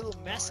was a little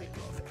messy.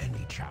 love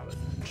any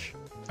challenge.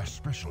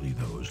 Especially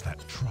those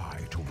that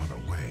try to run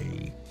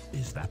away.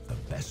 Is that the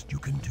best you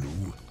can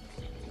do?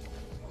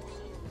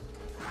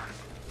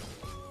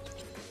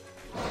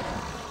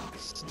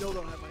 Still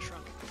don't have my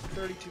shrunk.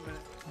 32 minutes.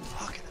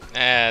 Fucking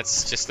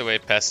It's just the way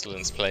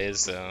Pestilence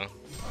plays, though.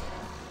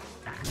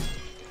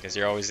 Because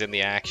you're always in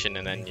the action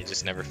and then you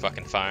just never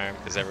fucking farm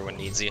because everyone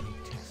needs you.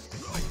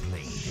 I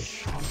played this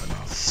sharp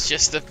enough. It's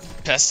just the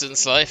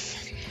Pestilence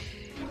life.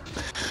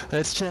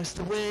 That's just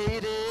the way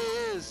it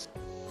is.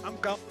 I'm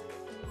gone.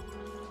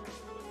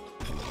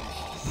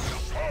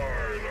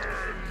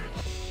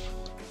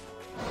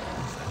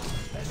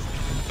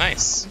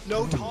 Nice.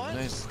 No taunt?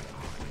 Nice.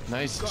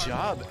 Nice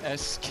job,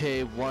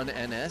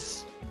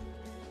 SK1NS.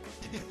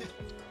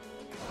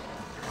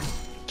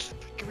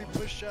 Can we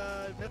push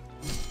mid?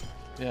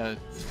 Yeah,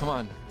 come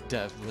on,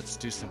 Dev, let's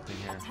do something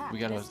here. We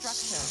got a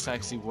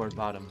sexy ward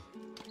bottom.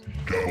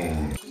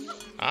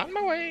 On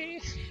my way.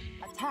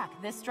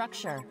 Attack this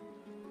structure.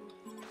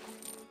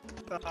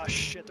 Oh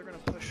shit, they're gonna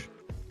push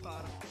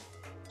bottom.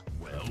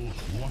 Well,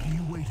 what are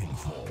you waiting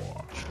for?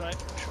 Should I?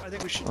 I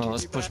think we should. Oh, keep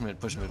let's you push back. mid,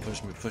 push mid,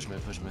 push mid, push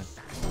mid, push mid. This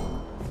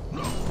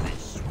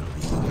will be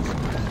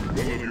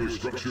One of your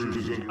structures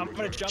is under I'm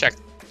gonna jump. Check.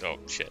 Oh,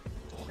 shit.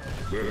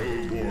 The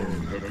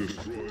Hellborn have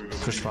destroyed.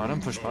 Push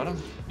bottom, push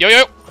bottom. Yo,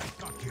 yo!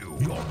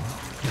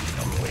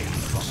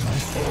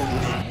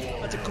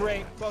 That's a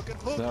great fucking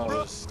hook, That bro.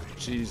 was,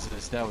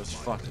 Jesus, that was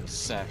fucking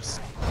sex.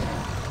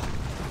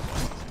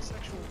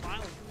 Sexual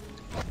violence.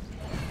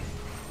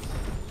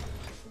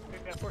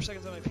 I got 4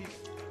 seconds on my peak.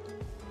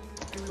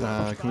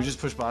 Can we just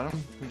push bottom?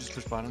 Can we just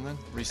push bottom then?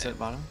 Reset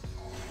bottom?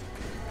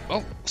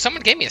 Oh,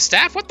 someone gave me a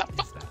staff? What the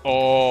fuck?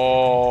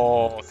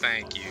 Oh,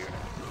 thank you.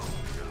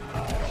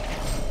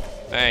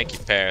 Thank you,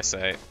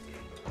 Parasite.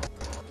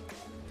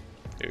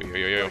 Yo, yo,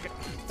 yo, yo.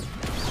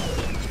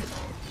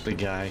 The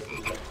guy.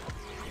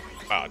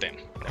 Oh, damn.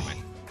 Never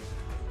mind.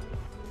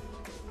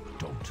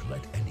 Don't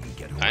let any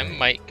get away. I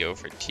might go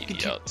for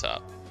TDL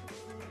top.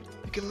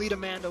 You can lead a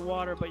man to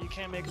water, but you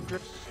can't make him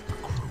drip.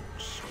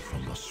 Recruits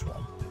from the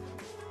swamp.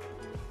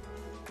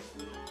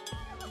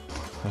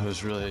 That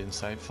was really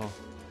insightful.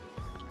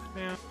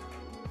 Man.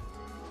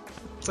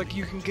 It's like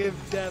you can give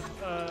Dev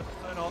a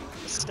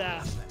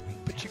staff,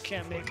 but you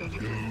can't make him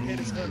hit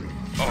his head.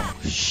 Oh,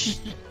 shit.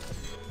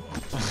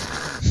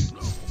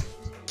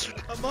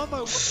 I'm on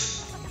my way.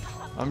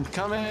 I'm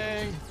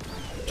coming!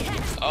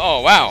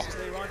 Oh, wow.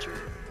 They want you.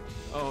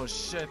 Oh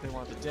shit, they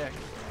want the dick.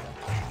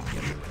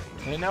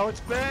 And now it's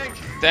big!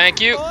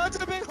 Thank you. Oh, that's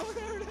a big one.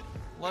 There it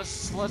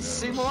is. Let's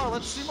see more,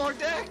 let's see more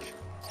dick!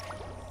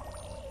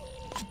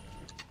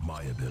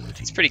 My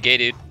ability. It's pretty gay,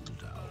 dude. A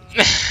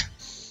lot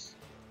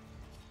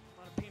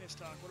of penis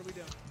talk. What are we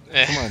doing?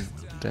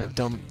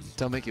 Come on,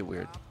 don't make it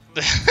weird.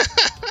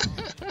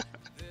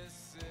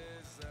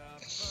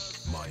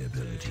 My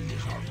ability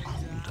is on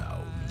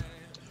cooldown.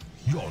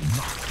 You're not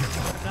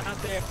getting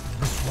Not there.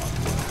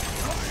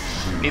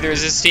 Neither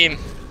is his team.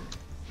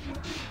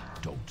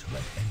 Don't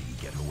let any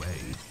get away.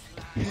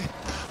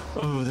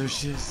 Oh, there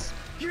she is.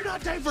 You're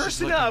not diverse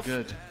She's looking enough.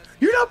 good.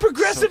 You're not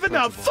progressive So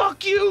enough. flexible.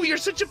 Fuck you. You're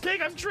such a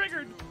pig. I'm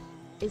triggered.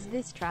 Is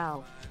this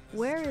trial?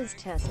 Where is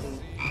testing?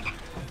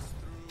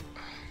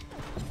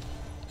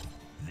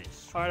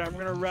 All right, I'm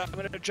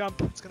gonna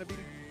jump. It's gonna be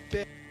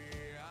big.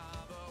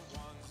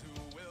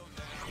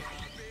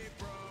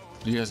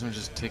 Do you guys want to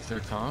just take their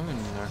Kong and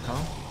our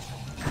Kong?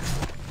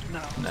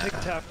 No, Nah. take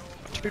a tap.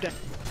 Two down.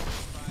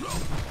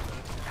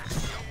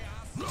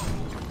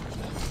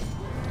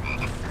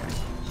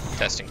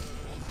 Testing.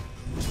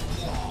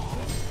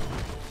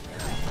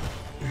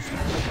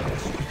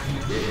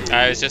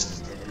 I was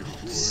just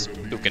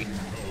spooking.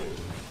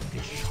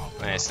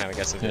 Nice, now we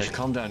got some Yeah, vision.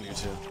 calm down, you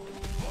two.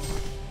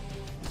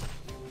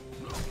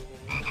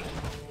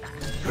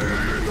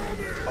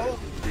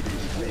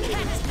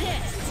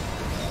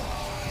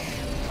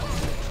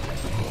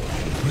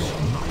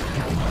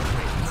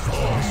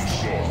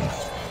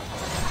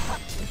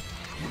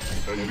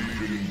 A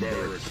Legion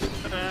barracks.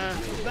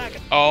 Back.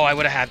 Oh, I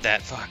would have had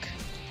that. Fuck.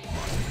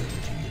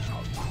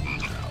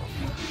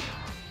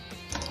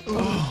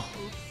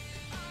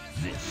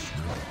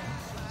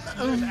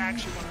 I didn't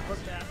actually want to hook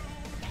that.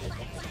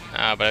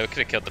 Ah, but I could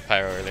have killed the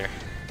pyro earlier.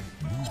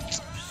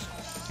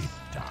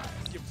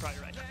 You're probably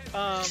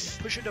right.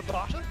 Push into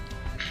bottom.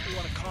 You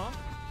want to calm?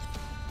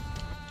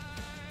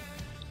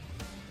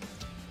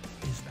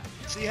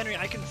 See, Henry,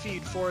 I can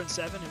feed 4 and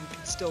 7, and we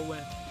can still win.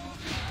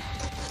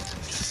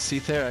 See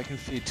there, I can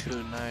feed 2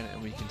 and 9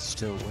 and we can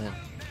still win.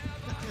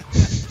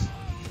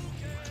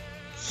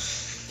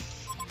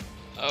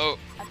 Oh,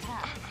 I'm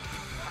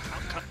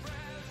coming.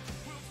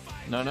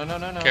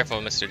 No. careful,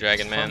 Mr.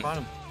 Dragon Come on, Man.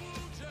 bottom.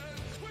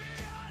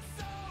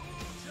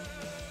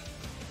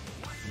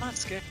 I'm not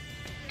scared.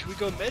 Can we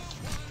go mid?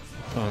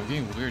 Oh, I'm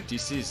getting weird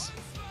DCs.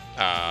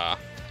 Ah,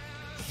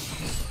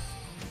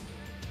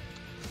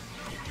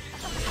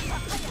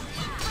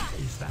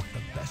 Is that the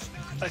best you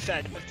can I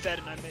fed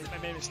and I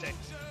made a mistake.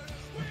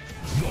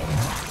 You're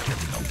not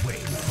getting away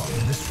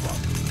from this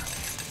one.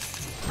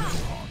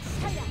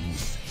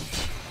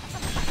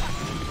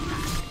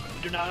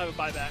 We do not have a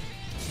buyback.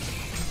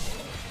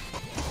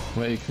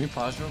 Wait, can we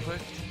pause real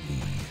quick?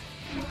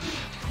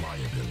 My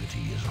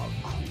ability is on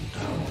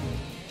cooldown.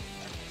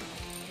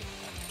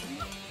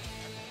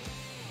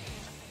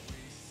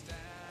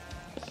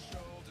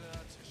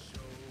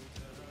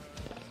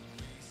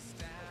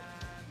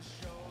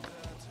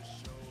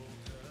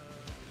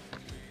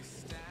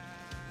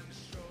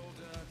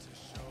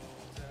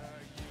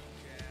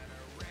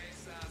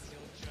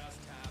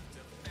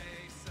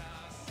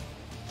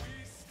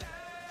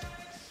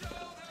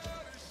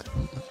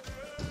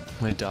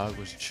 My dog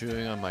was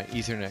chewing on my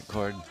Ethernet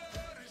cord.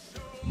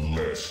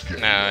 Let's get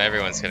no,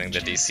 everyone's hitting the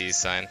DC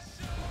sign.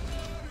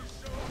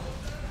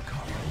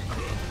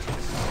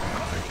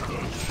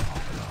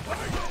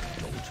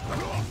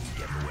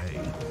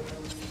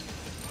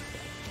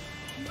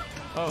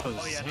 Oh, Oh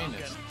this is yeah, no, I'm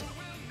heinous. good.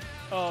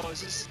 Oh,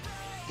 is this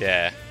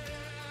Yeah.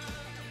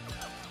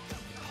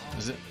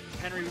 Is it?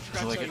 Henry? We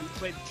forgot like to tell it- you. We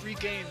played 3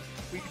 games.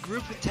 We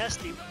grouped with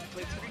Testy. We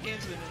played 3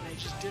 games with them, and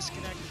they just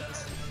disconnected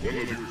us. one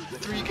of your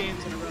 3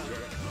 games in a row.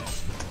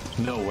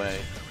 No way.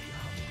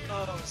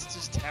 Oh, it's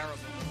just terrible.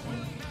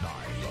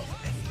 I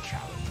love any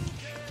challenge.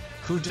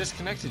 Who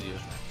disconnected you?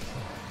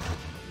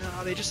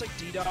 No, they just like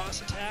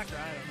DDoS attack, or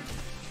I don't know.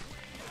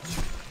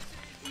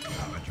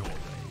 Have it your way.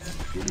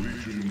 The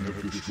Legion have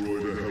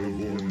destroyed a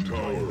Hellborn My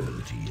tower.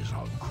 ability is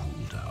on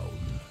cooldown.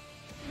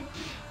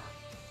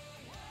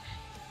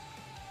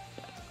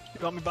 You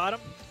want me bottom?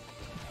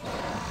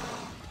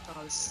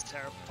 Oh, this is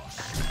terrible.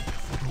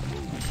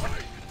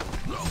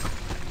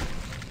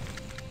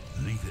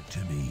 Leave it to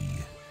me.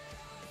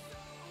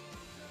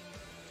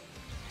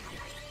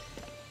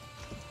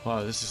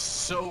 Wow, this is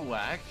so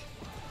whack.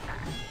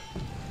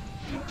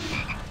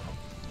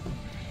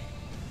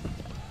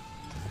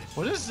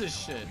 What is this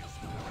shit?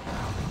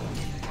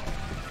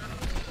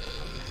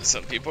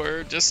 Some people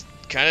are just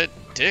kind of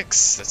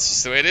dicks. That's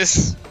just the way it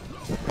is.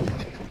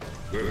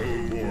 The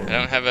Hellborn I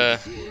don't have a.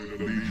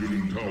 destroyed a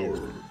Legion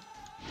tower.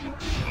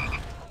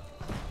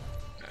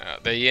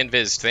 They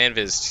invised.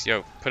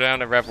 Yo, put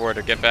on a rev ward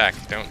or get back.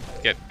 Don't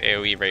get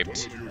AoE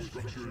raped. One of your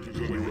structures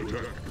is under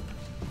attack.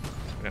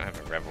 We don't have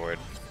a rev ward.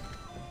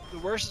 The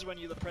worst is when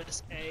you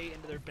press A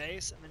into their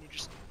base and then you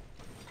just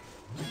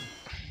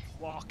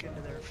walk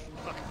into their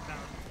fucking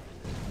fountain.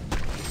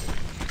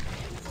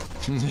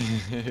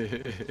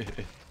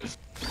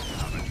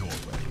 Have it your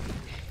way.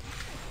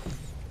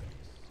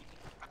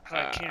 I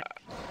can't.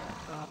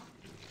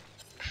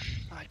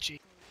 Gee.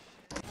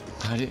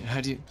 How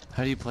do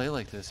you play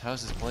like this? How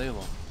is this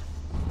playable?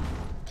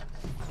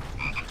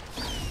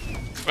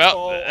 Well,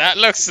 Oh. that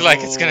looks like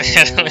it's gonna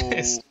handle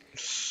this.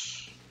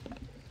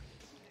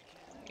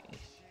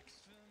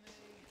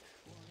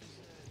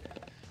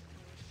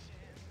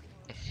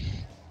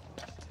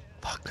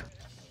 Fuck.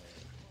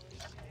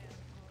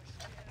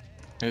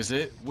 Is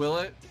it? Will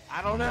it?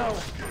 I don't know.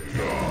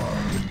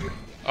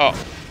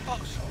 Oh,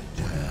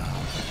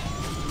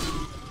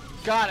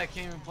 God, I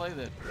can't even play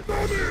that.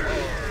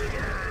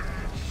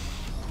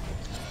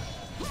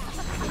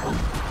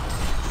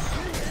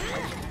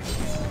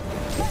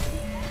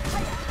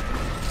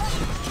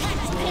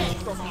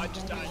 Oh, I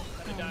just died.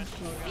 I died.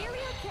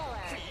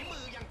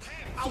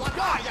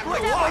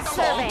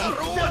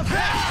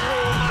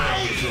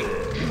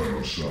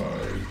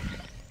 Genocide.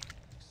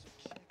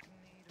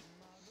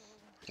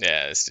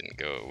 yeah, this didn't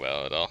go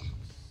well at all.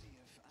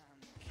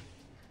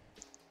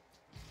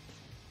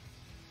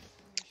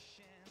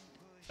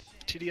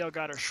 TDL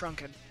got her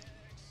shrunken.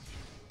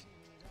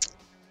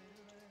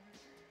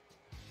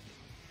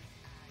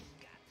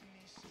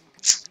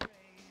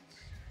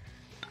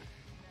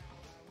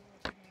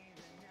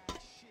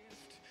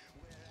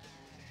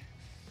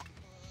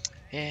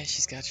 Yeah,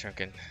 she's got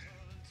shrunken.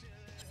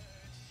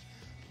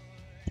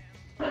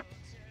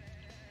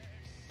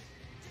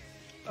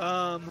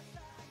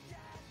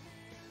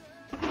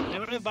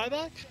 Anyone have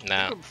buyback? No.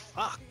 I think we're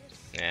fucked.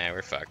 Yeah,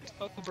 we're fucked.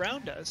 Oh,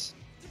 Brown does.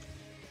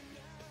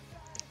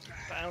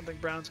 But I don't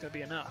think Brown's gonna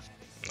be enough.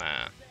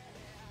 Nah.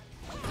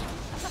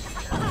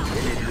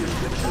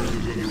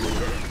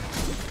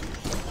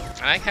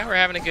 I like how we're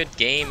having a good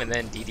game and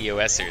then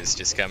DDoSers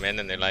just come in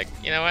and they're like,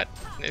 you know what?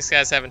 This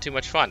guy's having too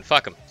much fun.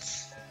 Fuck him.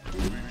 The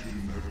Legion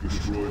have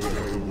destroyed a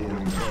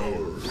Hellborn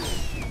tower.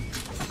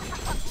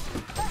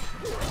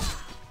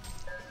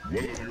 One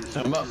of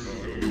your I'm up.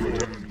 structures is under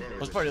attack.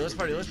 Let's party, let's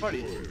party, let's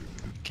party.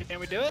 Can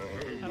we do it?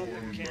 I don't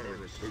think we can.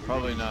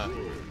 Probably not.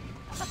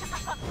 I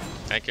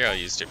think Girl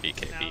used her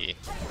BKB.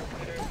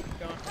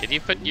 Go on. Could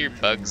you put your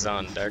bugs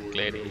on, Dark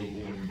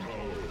Lady?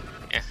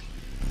 Yeah.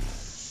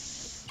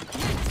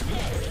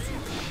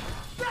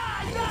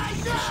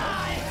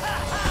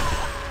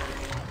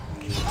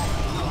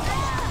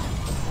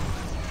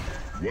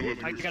 One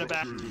of I your got it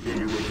back. structures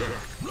is under attack.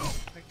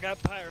 I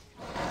got Pyre.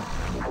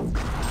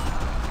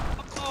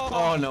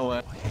 Oh, no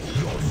way.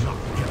 You're not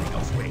getting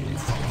away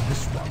from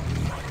this one.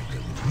 You're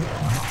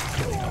not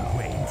getting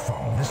away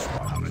from this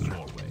one. Have it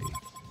your way.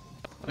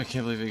 I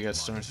can't believe he got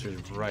storm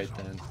speed right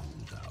then.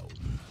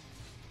 Cooldown.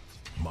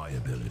 My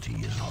ability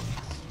is on.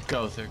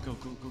 Go there, go,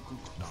 go, go, go,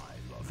 go.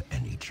 I love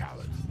any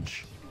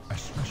challenge,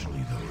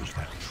 especially those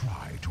that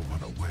try to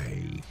run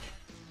away.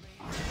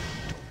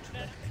 Don't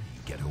let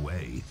any get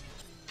away.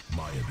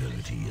 My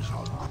ability is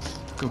on.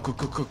 Go, go,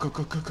 go, go, go,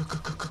 go, go, go, go,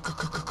 go, go,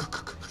 go, go,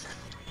 go, go.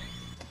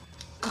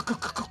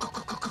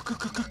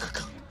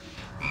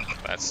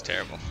 That's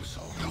terrible. My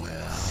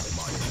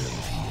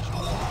ability is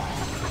on.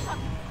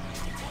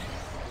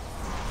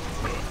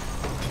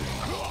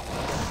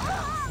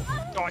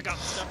 Oh, I got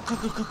the stuff.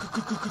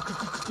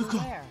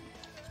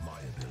 My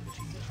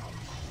ability is on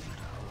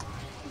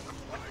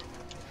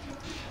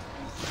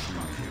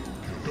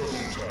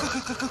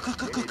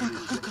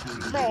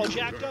I'm all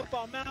jacked up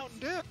on Mountain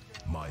Dew.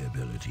 My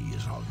ability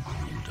is on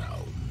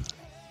cooldown.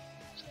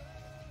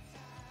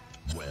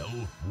 Well,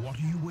 what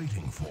are you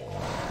waiting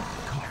for?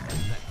 Come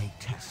and let me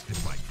test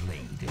if my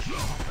blade is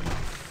sharp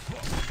enough.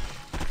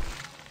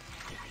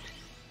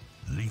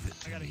 Leave it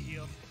I to gotta me.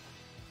 heal.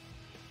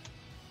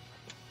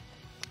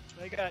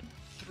 They got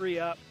 3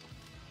 up.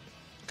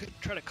 Could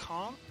try to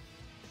calm.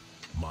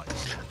 My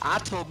I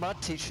told my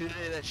teacher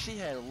today that she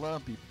had a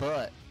lumpy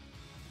butt.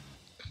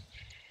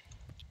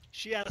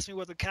 She asked me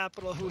what the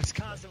capital of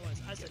Wisconsin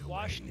was. I said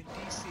Washington,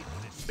 D.C.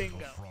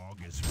 Bingo. frog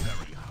is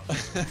very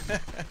hungry.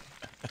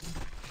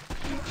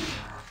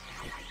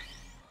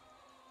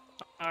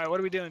 Alright, what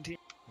are we doing, team?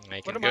 You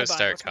What can am go I buying?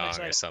 start What's my next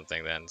Kong or item?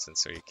 something then,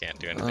 since we can't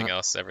do anything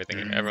else.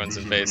 Everyone's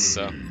in base,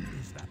 so.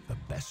 Is that the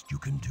best you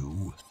can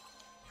do?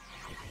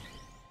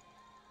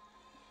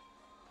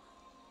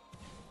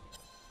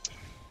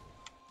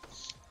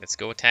 Let's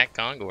go attack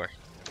Kongor.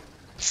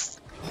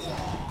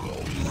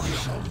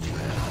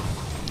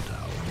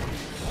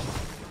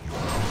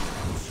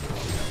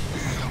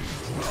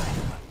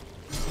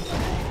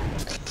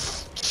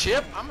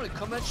 Chip, I'm gonna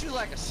come at you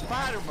like a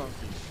spider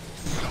monkey.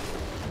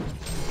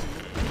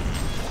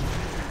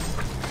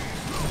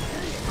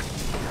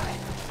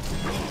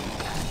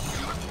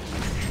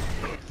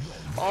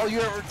 All you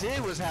ever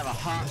did was have a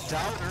hot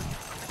downer.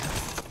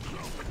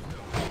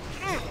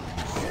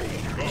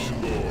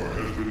 Kongor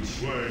has been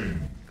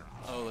slain.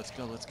 Oh, let's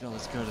go to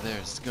theirs.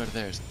 Let's go to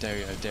theirs.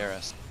 Dare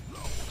us.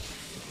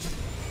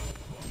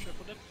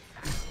 Triple dip.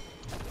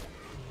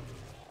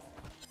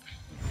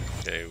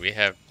 Do we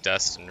have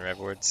dust and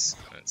revwards?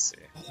 Let's see.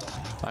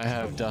 I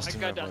have dust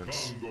and got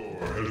rewards.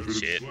 Kongor has been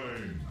Shit.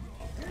 slain.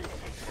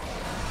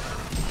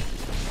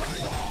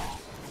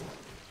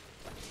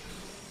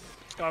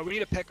 Oh, we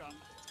need a pick up.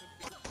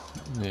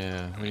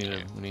 Yeah, we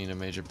need a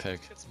major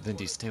pick.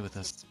 Vindy, stay with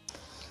us.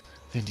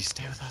 Vindy,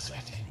 stay with us,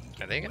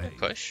 Vindy. Are they gonna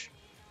push?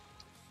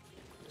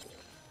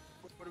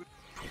 What do we...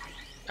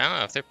 I don't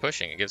know. If they're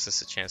pushing, it gives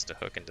us a chance to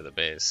hook into the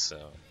base,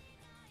 so.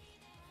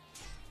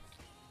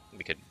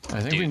 We could. I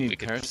think we need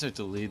could- Parasite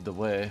to lead the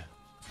way.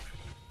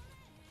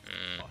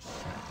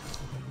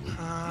 Mm.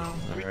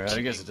 Alright,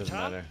 I guess it doesn't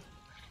matter.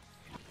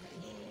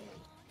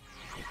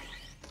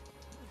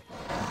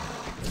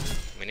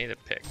 We need a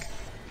pick.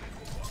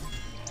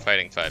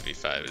 Fighting 5v5 We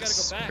gotta go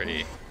is back.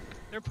 pretty.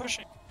 They're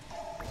pushing.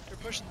 They're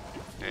pushing.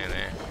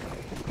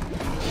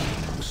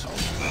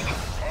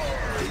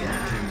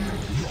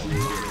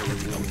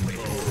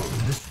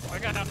 I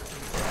got out.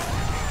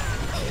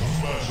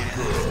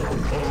 Massacre.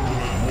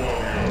 Ultimate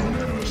warrior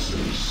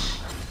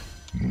nemesis.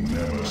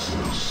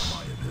 Nemesis.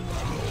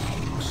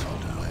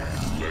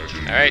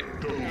 All right,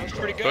 That was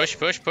pretty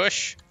good.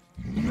 push.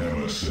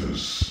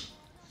 Nemesis.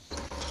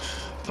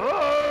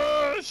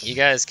 You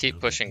guys keep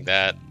pushing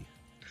that.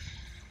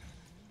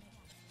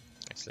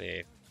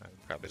 Actually,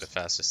 probably the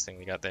fastest thing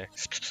we got there.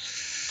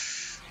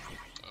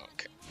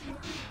 Okay.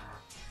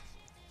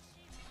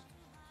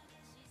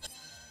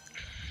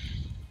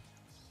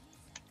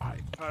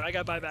 Alright, I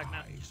got buyback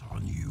now. Eyes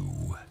on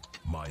you.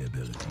 My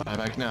ability. Buy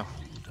back now.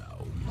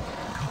 Down.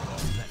 Come on,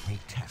 let me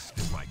test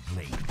if my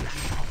blade is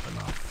sharp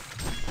enough.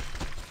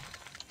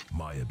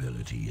 My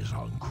ability is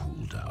on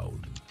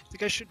cooldown. I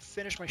think I should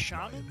finish my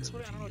shaman? That's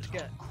what I don't know what to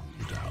get.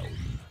 Cooldown.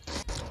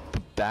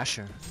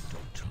 Basher.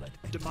 Don't let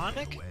anything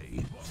Demonic? get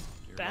away.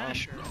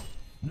 Basher.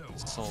 No. No,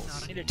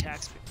 Souls. I need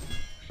attack speed.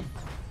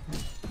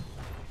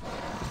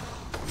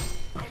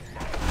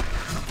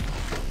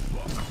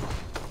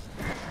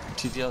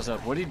 TTL's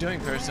up. What are you doing,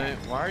 Parasite?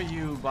 Why are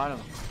you bottom?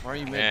 Why are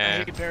you mid? I Yeah.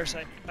 hate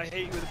Parasite. I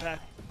hate you with a pack.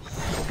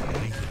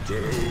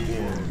 The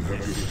Hellborn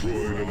have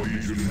destroyed a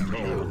Legion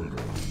tower.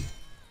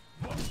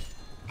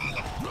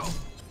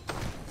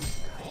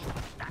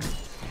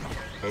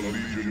 A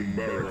Legion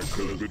barracks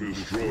has been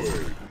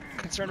destroyed. I'm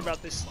concerned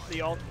about this,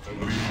 the alt. A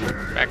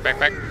Legion Back.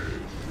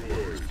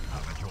 destroyed.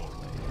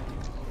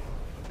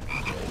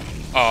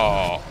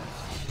 Oh,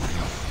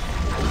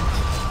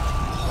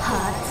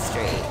 Hot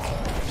streak.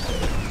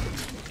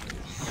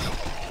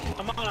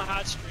 I'm on a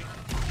hot streak.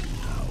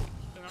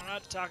 And I'm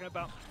not talking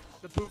about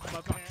the poop in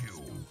my pants.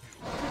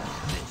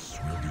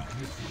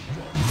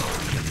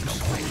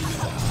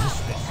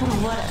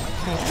 What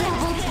a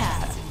triple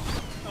tap.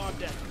 Oh, I'm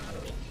dead.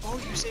 Oh,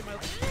 you saved my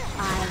life.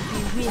 I'll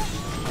be with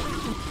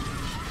you.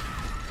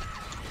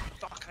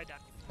 Fuck, I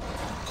died.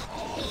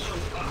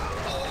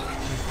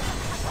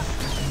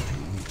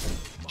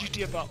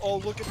 GTFO. Oh,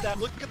 look at that.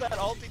 Look at that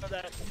ulti of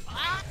that.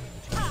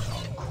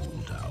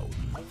 Cooldown.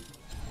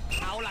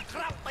 เอาล่ะค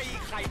รับตี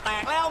ไข่แต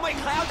กแล้วไม่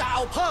แคล้วจะเอ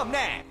าเพิ่มแ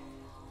น่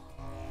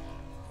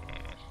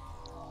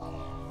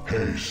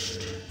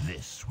Haste.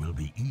 This will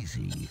be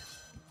easy.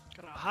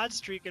 Got a hot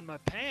streak in my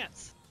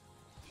pants.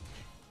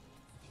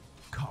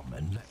 Come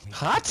and let me.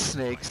 Hot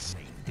snakes?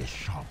 Blade is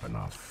sharp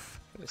enough.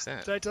 what is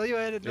that? Did I tell you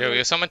I had Yo,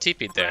 another someone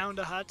TP'd there. round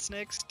of hot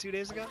snakes 2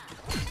 days ago?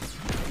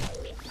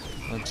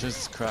 Oh,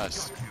 just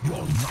crust. You're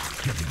not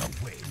getting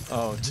away.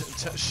 Oh,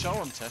 show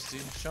him, Testy.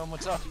 Show him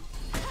what's up.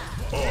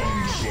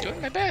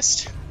 Doing my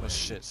best. Oh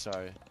shit,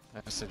 sorry. I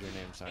said your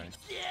name, sorry.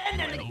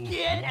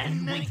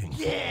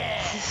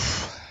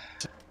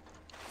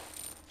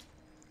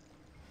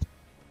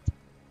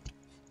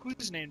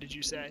 Whose name did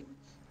you say?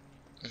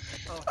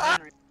 Oh,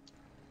 Henry.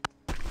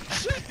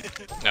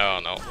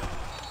 No.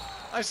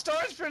 I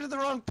star sprinted the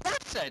wrong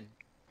person!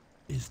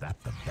 Is that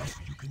the best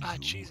you can Ah,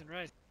 do? cheese and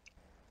rice.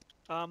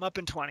 I'm up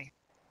in 20.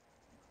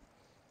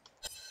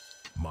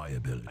 My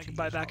ability. I can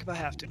buy is back on if I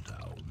have to,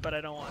 cooldown. but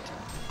I don't want to.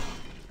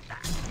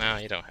 No,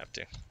 you don't have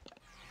to.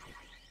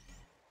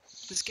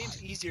 This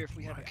game's easier if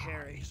we have a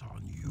carry. Eyes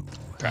on you.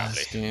 Probably.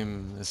 This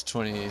game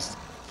is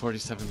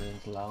 47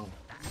 minutes long.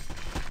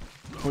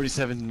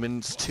 47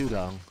 minutes too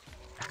long.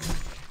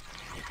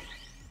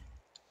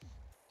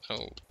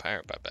 Oh,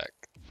 pirate buyback.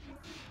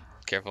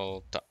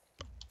 Careful. Top.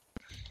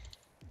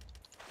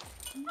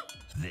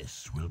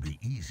 This will be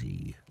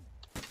easy.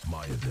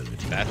 My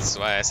ability. That's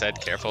why I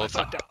said careful. I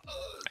fucked Top. up.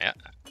 Yeah.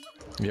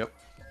 Yep.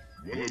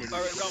 Alright,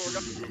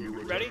 we're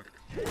going. Ready?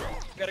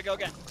 Gotta go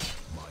again.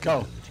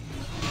 Go.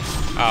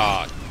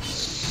 Oh,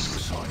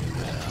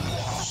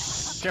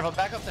 Careful,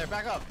 back up there,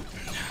 back up.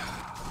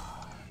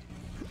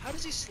 How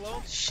does he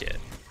slow? shit.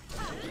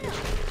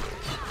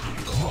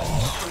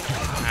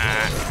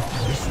 Ah,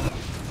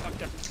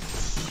 Fucked up.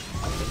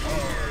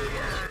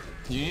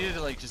 You needed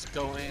to like just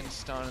go in,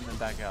 stun, and then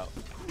back out.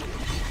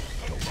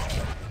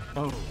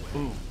 Oh,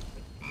 ooh.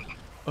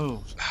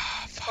 Oh.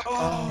 fuck.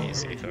 Oh.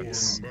 Easy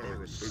hooks.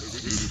 Barracks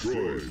has been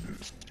destroyed.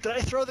 Did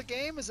I throw the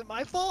game? Is it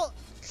my fault?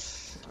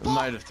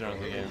 Might have thrown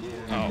the game.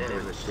 Oh,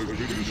 Barracks has been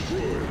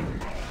destroyed.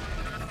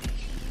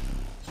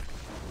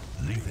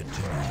 Leave it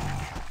to me.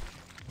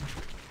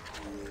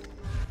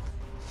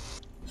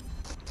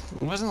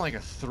 It wasn't like a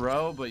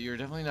throw, but you're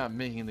definitely not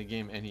making the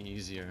game any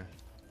easier.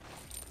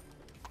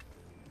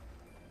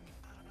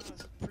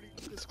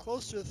 It's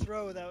close to a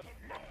throw without.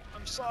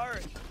 I'm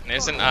sorry.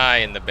 There's an eye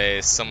in the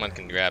base. Someone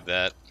can grab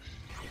that.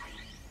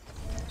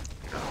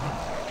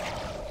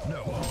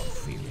 No hard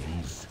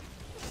feelings.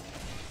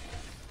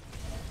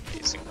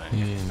 Easy, man.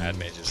 Yeah, Mad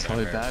mages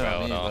probably aren't bad very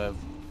on well me, at all.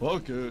 but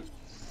fuck it.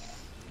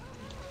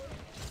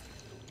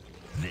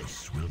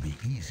 This will be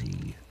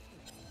easy.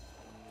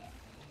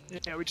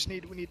 Yeah, we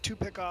need 2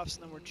 pickoffs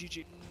and then we're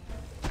GG.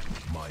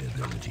 My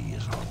ability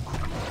is on.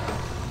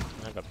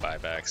 I have a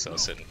buyback, so I'll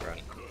sit in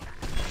front.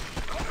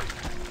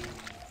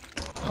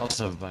 I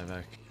also have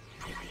buyback.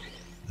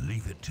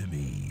 Leave it to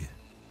me.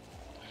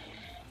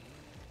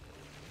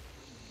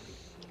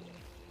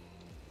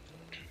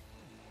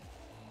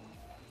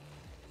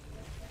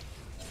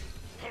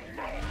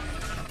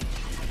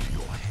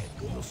 Your head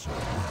will serve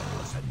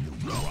well as a new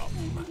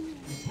drum.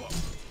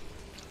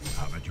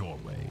 Have it your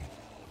way.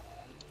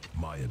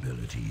 My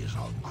ability is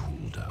on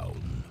cooldown.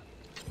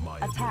 My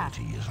Attack.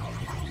 ability is on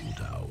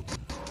cooldown.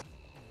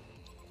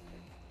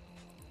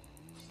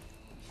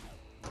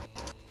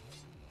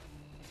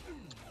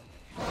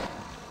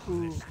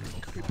 Ooh,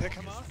 could we pick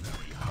him up?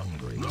 Very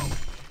hungry.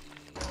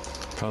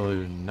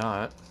 Probably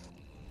not.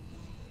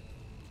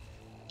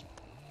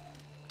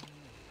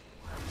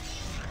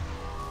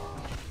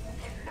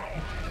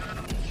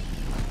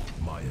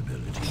 My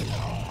ability is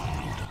on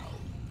cooldown.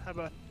 How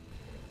about?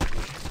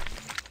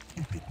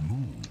 If it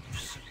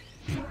moves,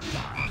 it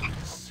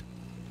dies.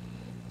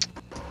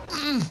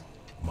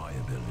 My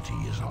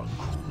ability is on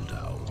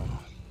cooldown.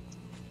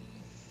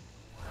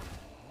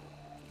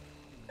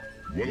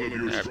 One of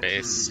your Our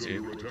base, structures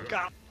dude. under attack.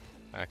 God.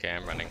 Okay,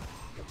 I'm running.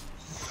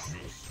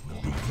 This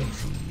will be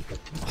easy.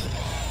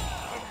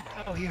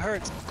 Oh, he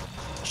hurts.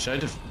 Should I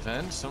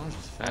defend? Someone's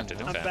I have to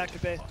defend. I'm back to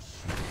base.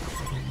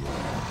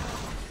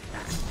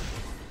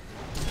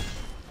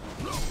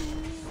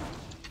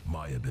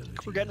 My ability.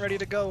 We're getting ready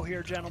to go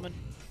here, gentlemen.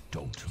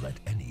 Don't let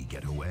any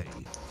get away.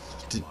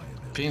 D- My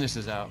ability Penis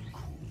is out.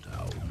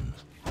 cooldown.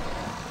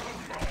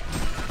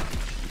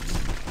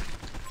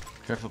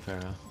 Careful,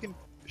 Para.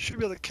 Should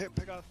be able to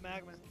pick off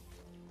Magma.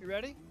 You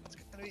ready? It's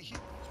gonna be huge.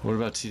 What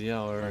about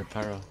TDL or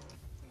Pyro?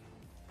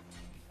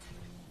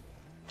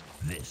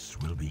 This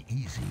will be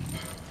easy.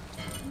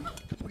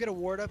 We get a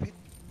ward up here.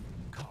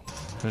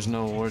 There's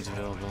no awards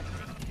available.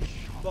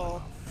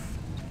 Ball.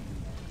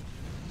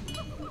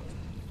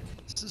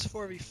 This is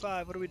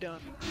 4v5. What are we doing?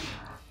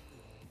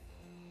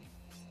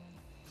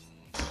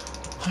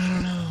 I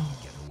don't know.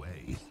 Get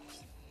away.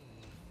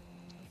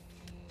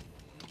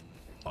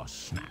 A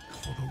snack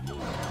for the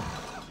road.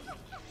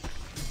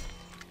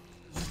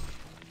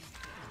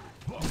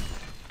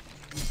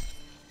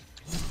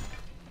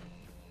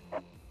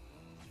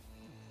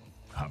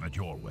 Have it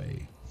your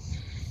way.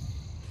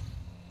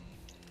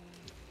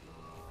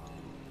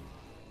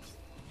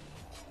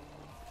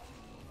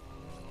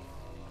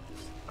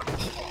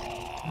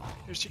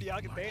 Here's TD.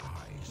 I'll get bait.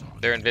 Eyes on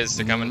Their invis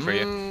are coming for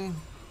you. Mm,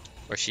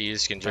 Or she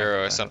used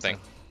Conjuro or something.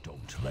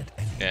 Don't let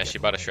any Yeah, get she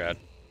bought a away. shroud.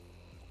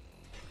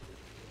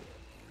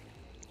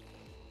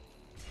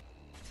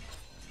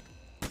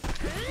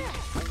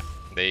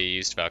 They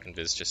used Falcon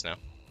Viz just now.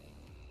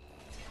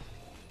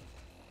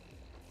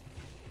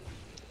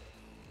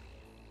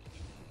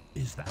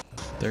 Is that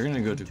the they're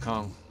gonna go to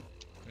Kong.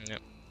 Yep.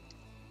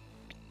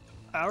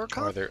 Our Or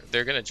con?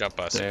 they're gonna jump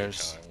us.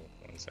 Theirs.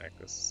 One sec.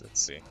 Let's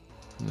see.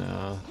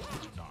 No.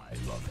 I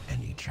love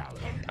any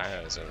challenge.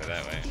 Pyro's over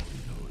that way.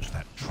 Those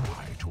that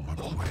try to run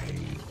away.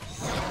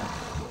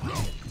 Your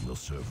head will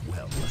serve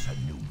well as a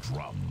new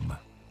drum.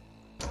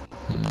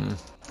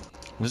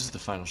 This is the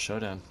final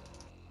showdown.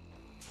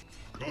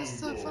 Convoy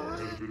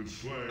has been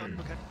slain.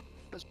 Okay.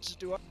 Let's just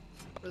do our.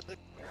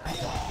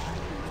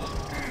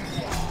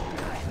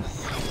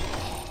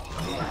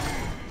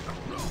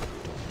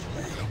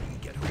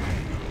 Get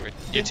away.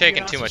 You're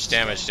taking too much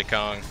damage to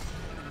Kong.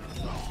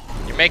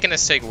 You're making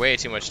us take way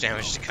too much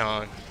damage to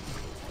Kong.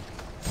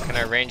 Can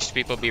our ranged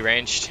people be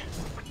ranged?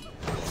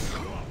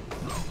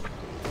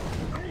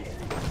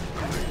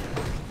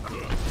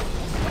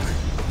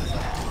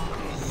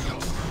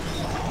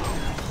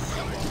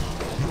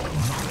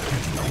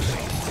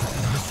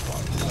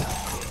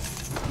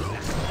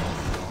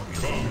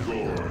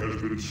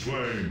 is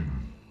slain.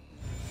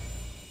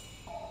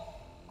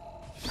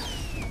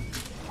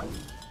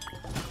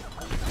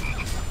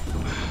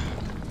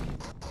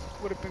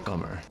 Would have been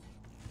Bummer.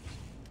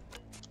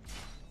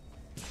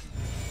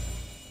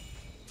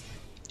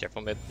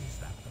 Careful mid. Is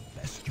that the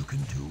best you can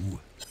do?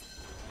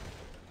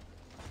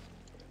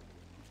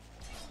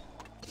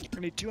 I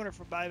need 200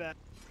 for buyback.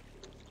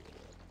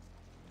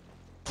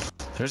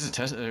 There's a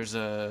test. There's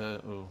a.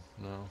 Oh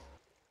no.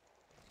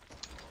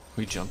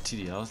 We jumped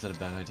TDL. Is that a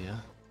bad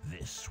idea?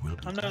 This will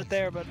be I'm not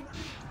there, but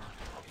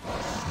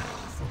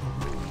for the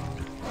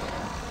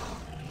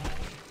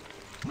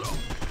road.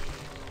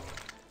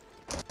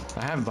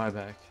 I have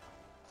buyback.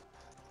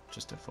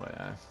 Just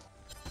FYI.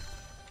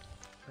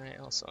 I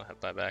also have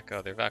buyback.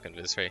 Oh, they're Valken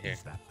Viz right here.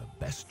 Is that the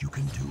best you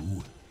can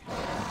do?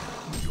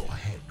 Your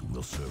head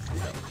will serve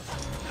well.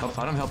 Help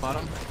bottom. Help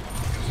bottom.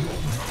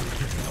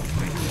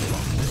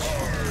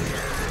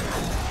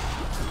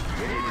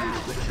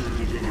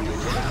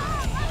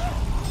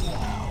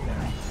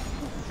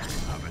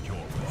 Have it your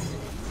way.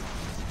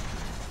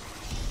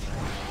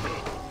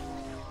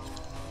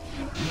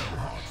 No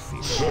hard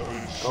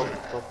feelings. Top.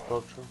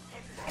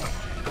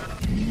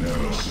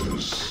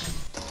 Nemesis.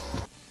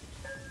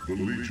 The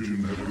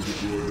Legion have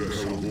destroyed a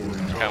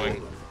Hellborn tower.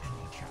 Coming.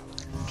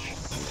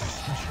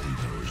 Especially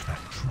those that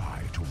try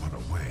to run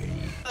away.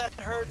 that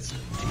hurts. It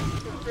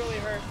really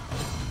hurt.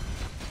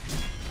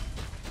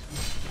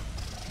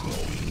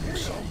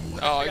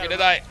 Oh, I'm gonna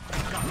die.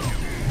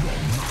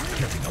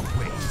 Getting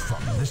away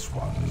from this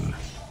one.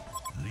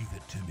 Leave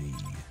it to me.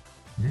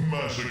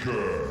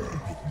 Massacre.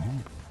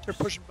 They're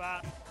pushing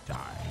back.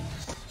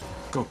 Dies.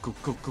 Go.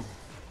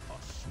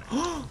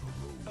 Oh,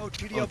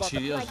 TDO about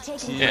TDL. Like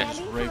taking Yeah. candy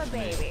from a Raped me.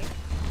 baby.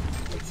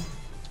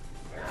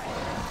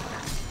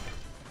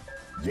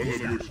 One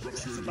of your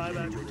structures is Bye-bye.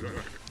 under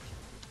attack.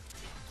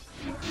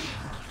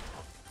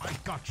 I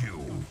got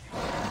you.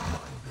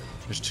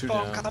 There's two Oh,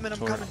 down. I'm coming, I'm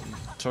Tort, coming.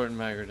 Tort and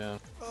Mag are down.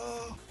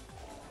 Oh,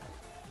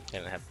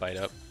 Didn't have bite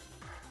up.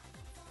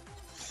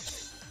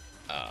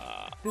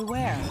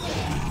 Beware.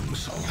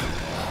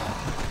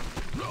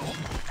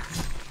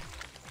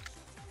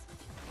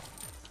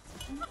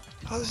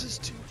 oh, this is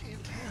too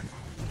intense.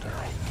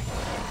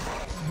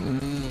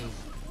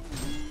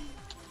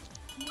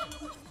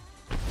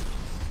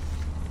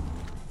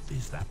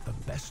 Is that the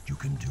best you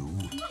can do?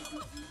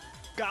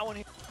 Got one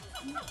here.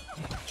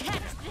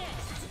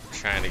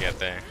 Trying to get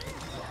there.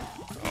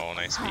 Oh,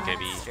 nice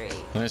BKB. Straight.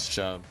 Nice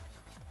job.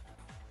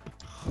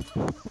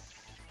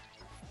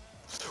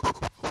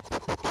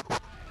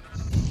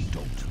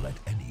 Don't let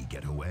any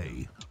get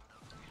away.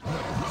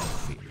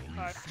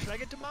 Alright, should I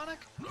get demonic?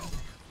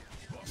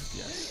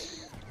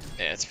 Yes.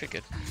 Yeah, it's pretty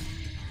good.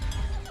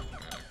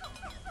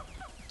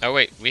 Oh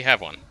wait, we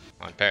have one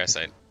on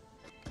Parasite.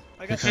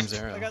 I got comes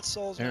Arrow. I got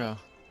souls. now. Arrow.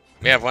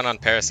 We have one on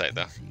Parasite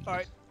though.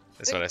 Alright,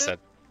 That's what I said.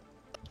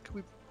 can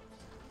we?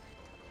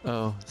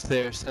 Oh,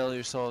 there. Sell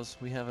your souls.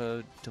 We have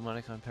a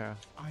demonic on para.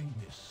 I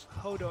miss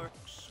Hodor.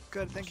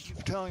 Good, thank you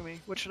for telling me.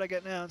 What should I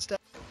get now instead?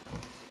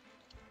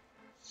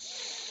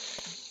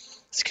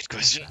 That's a good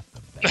question.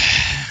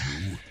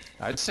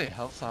 I'd say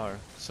Hellflower,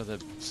 so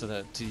that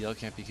TDL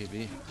can't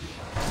BKB.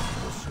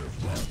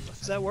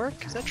 Does that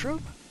work? Is that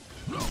true?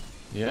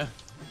 Yeah.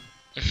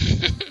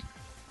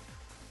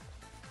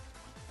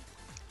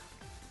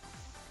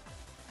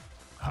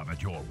 Have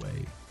it your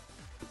way.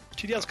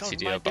 TDL's coming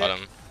from my CDL deck.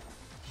 bottom.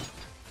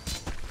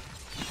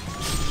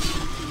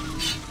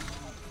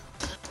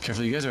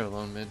 Careful, you guys are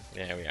alone mid.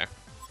 Yeah, we are.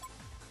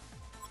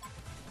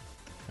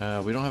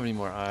 We don't have any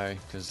more eye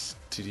because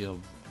TDL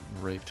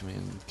raped me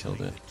and killed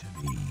it. To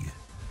me.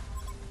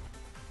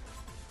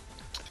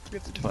 We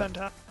have to defend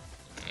top.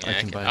 Yeah,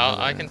 can buy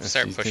I another can if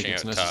start you think pushing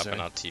it's out top necessary.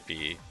 and I'll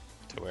TP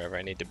to wherever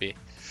I need to be.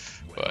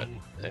 But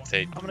if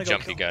they gonna go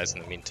jump kill you guys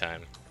in the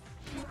meantime,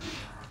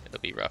 it'll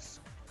be rough.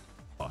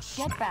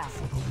 Get back.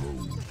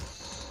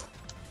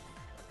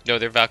 No,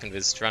 they're Valken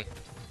Viz. Run.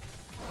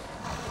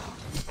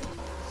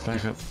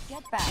 Back up.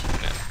 Get back.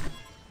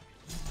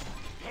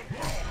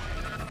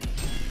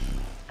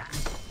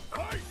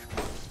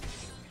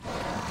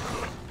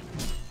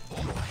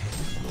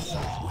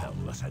 Well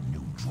as a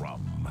new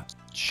drum.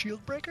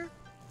 Shield breaker?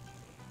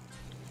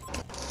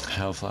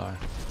 Hellflower.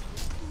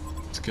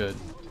 It's good.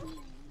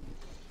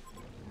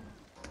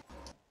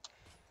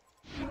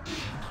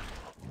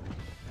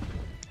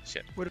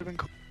 Shit. Would have been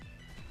cool.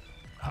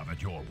 Have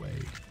it your way.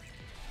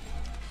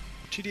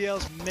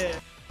 TDL's mid.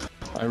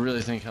 I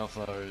really think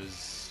Hellflower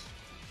is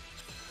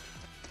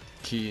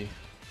key.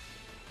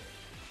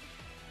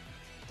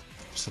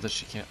 So that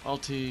she can't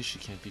ulti, she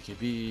can't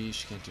BKB,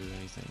 she can't do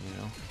anything, you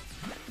know?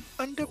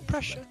 Under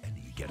pressure.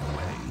 Any get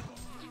away.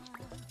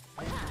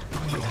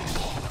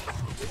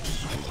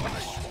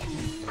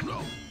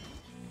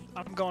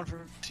 I'm going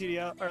for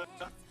TDL. Or,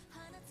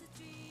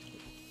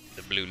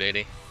 The blue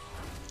lady.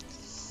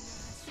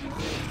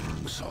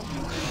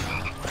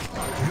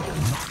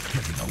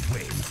 Getting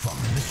away from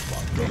this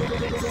one.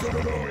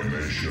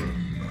 Domination.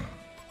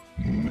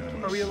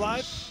 are we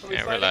alive? Are we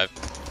Yeah, we're fighting? alive.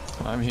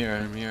 I'm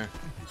here.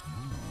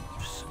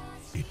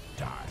 It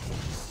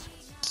dies.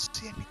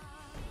 See, I can't be.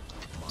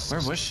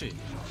 Where was she?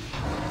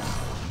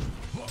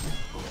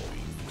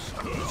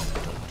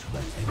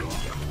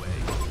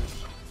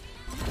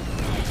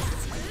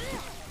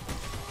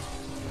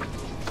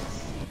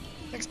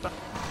 Thanks, bud.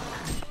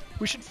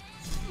 We should.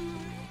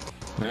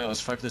 Yeah,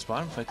 let's fight this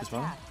bottom. Fight this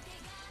bottom.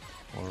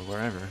 Or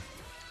wherever.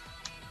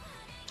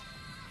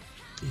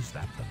 Is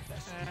that the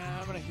best?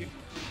 I'm gonna heal.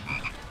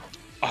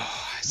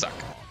 Oh, I suck.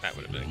 That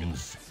would have been good.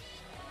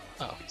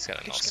 Oh, he's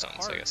got a null stone,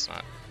 so I guess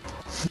not.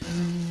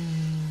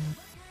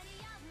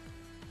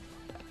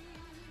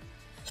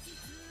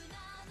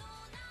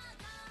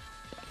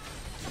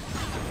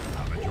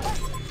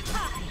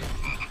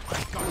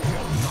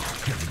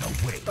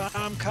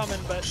 I'm coming,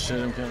 but Shit,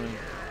 I'm coming.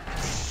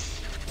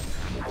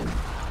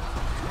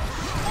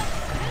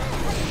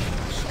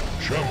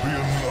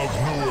 Champion of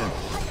Newark.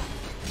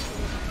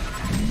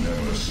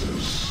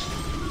 Nemesis.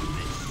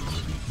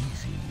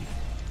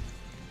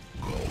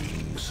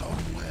 Going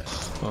somewhere.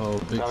 Oh,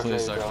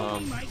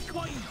 bigplace.com.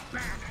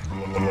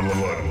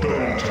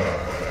 Blood tap.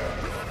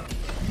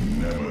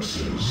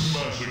 Nemesis.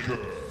 Massacre.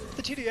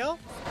 the TDL.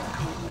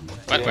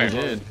 What? I Where?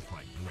 did.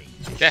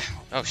 Yeah.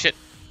 Oh shit.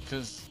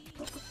 Because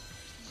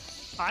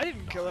I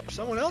didn't kill it.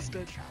 Someone else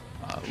did.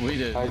 we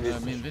did. I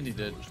did. Me and Vinny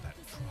did.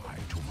 Try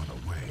to run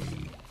away.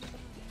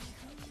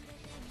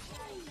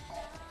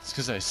 It's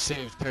because I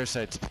saved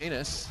Parasite's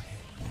penis.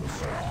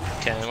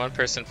 Can one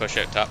person push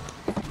out top?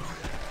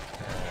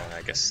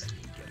 I guess.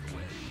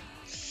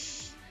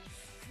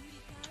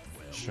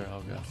 Sure,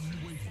 I'll go.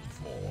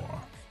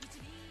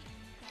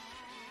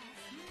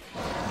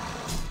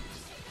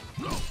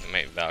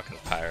 Mate, Valken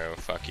Pyro,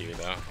 fuck you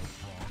though.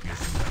 I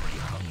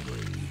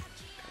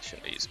should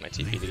have used my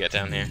TP to get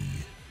down here.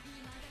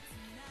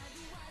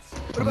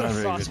 What I'm about not a a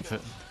very frost?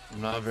 good.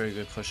 I'm not a very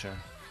good pusher.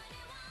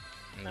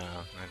 No,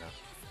 I know.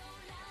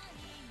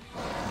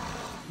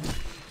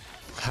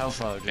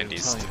 Hellflower, dude. I'm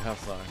Vindy's- telling you,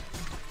 Hellflower.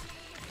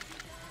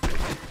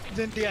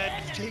 Then yeah,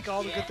 take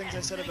all the good things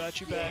I said about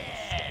you back.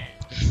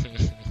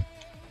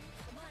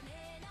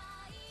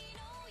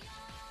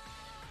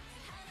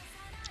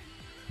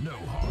 No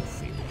hard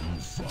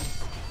feelings.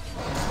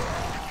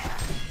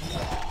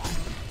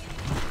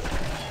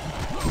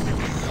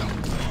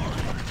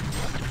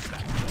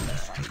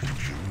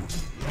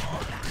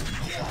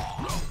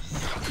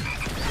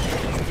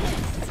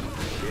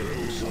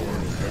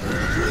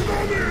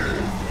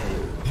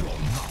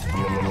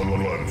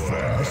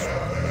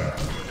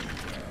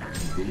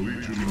 The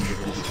Legion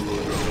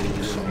has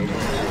destroyed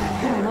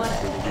What?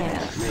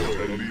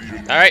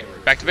 All right,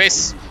 back to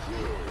base.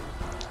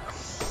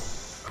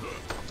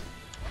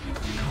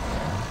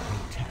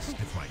 Test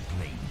if my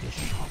blade is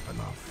sharp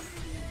enough.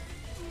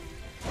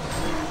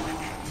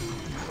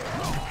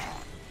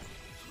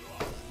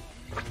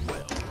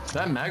 Is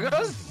that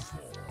Magos?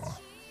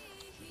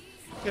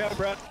 Yeah,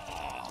 bro.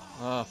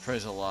 Oh,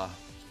 praise Allah.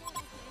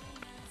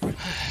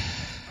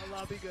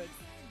 Allah be good.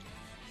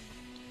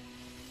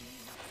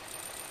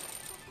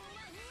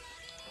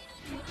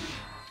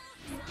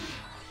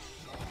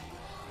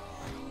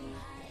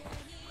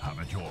 Have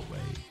it your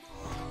way.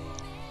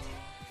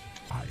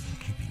 I'm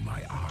keeping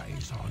my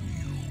eyes on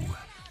you.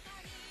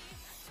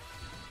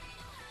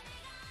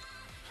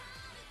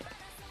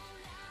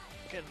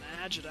 Getting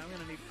agit. I'm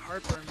gonna need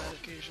heartburn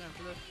medication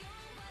after this.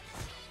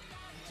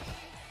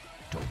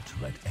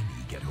 Don't let any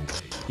get away.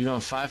 You know,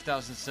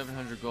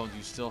 5,700 gold,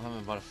 you still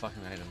haven't bought a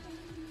fucking item.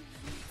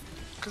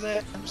 Cause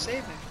I'm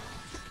saving.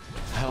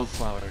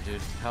 Hellflower,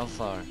 dude.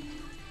 Hellflower. I'm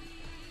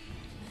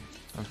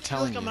I feel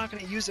telling like I'm you. not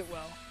gonna use it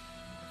well.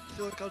 I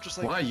feel like I'll just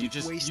like Why? You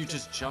waste it.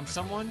 just jump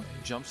someone,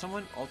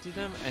 ulti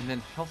them, and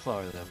then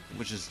Hellflower them,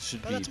 which is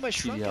should But be that's my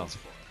TDL. shrunken's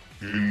for.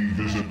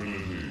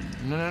 invisibility.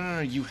 No.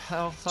 You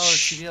Hellflower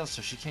TDL,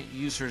 so she can't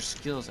use her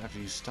skills after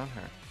you stun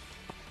her.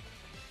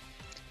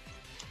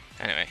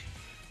 Anyway.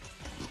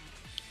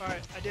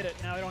 Alright, I did it.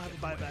 Now I don't have a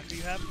buyback. Do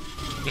you have?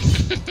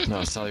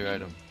 No, sell your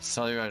item.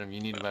 Sell your item.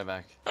 You need to buy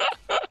back.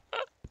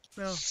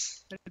 No,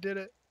 I did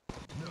it.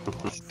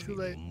 It's too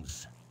late.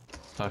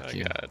 Fuck Oh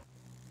you. god.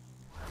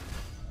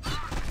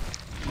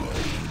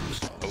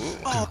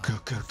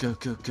 Go.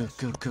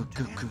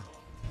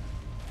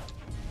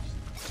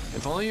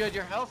 If only you had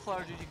your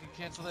Hellflower, dude, you could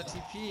cancel that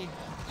TP.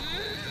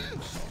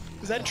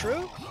 Is that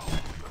true?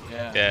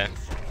 Yeah. Yeah.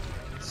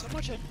 So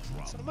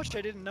much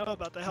I didn't know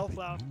about the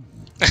Hellflower.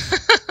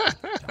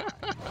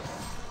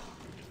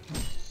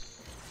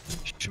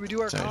 Should we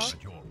do our Sorry, con?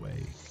 Your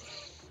way.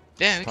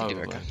 Yeah, we can do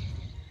our Probably. con.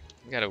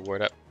 We got a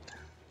ward up.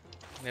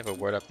 We have a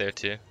ward up there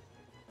too.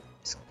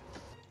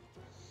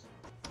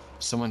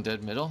 Someone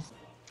dead middle?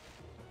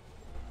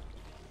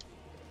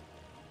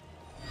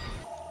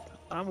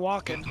 I'm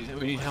walking.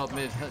 We need help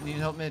mid. Need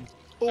help mid.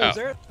 Oh, Oh. is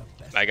there?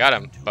 I got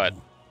him, but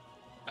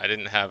I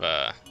didn't have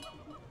a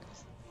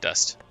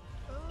dust.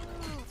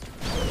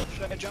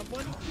 Should I jump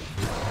one?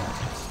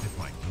 Test if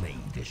my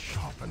blade is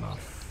sharp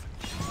enough.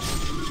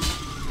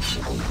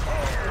 You're not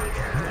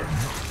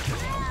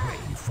getting away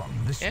from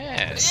this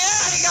Yes.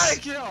 Yeah, you got a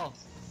kill!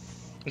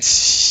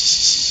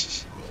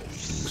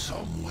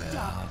 somewhere.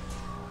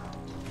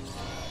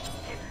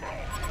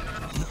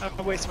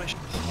 I wasted my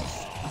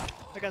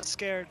I got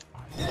scared.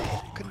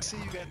 Couldn't see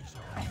you guys.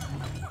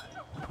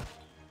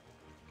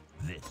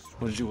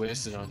 What did you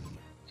waste it on?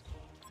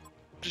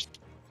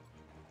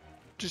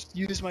 Just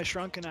use my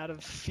shrunken out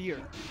of fear.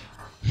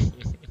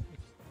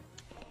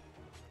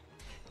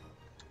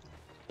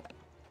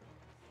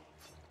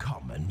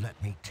 Come and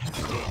let me test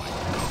you.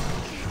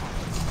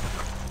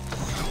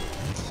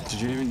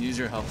 Did you even use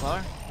your health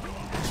flower?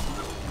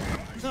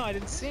 No, I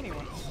didn't see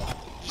anyone.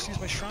 Just use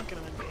my shrunken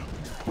and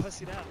then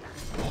pussied out.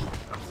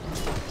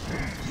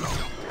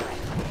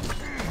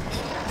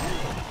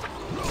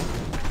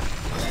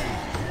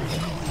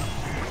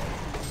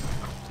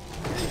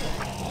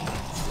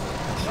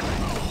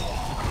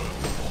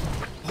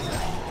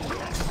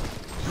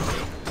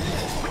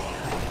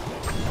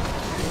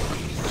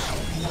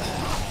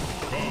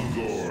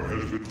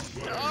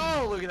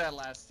 Oh, look at that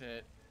last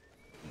hit.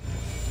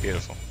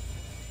 Beautiful.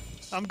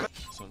 I'm good.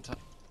 So I'm,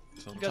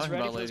 You guys talking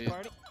ready about, for this lady.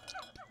 party?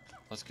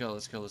 Let's go,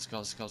 let's go, let's go,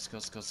 let's go, let's go,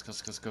 let's go, let's go,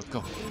 let's go, let's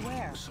go, go.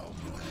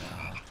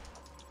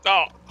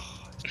 Oh!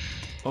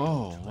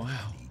 Oh, wow.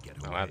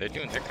 Oh, wow, they're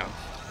doing their comp.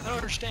 I don't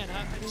understand.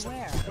 I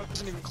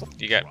wasn't even close.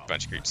 You got a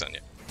bunch of creeps on you.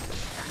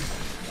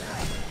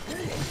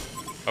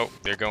 Oh,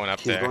 they're going up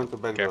He's there. going to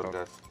back door, Careful.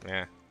 guys.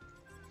 Yeah.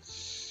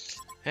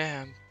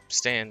 Yeah, I'm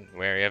staying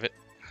wary of it.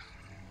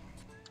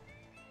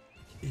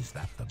 Is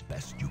that the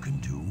best you can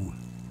do?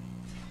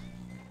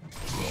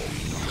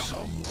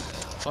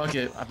 Fuck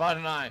it, I bought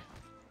an eye.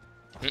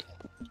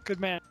 Good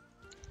man.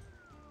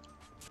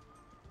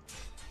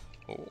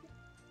 Oh,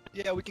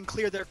 Yeah, we can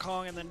clear their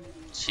Kong and then.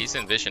 she's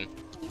in vision.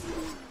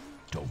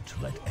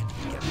 Don't let any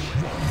get away.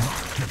 You're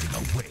not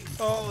getting away.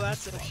 Oh,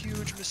 that's a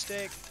huge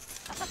mistake.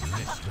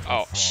 This little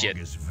Oh, frog shit.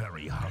 is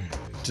very hungry.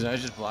 Did I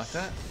just block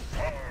that?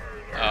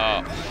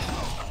 Oh,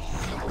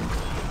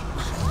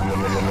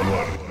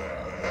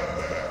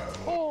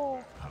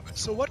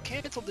 So what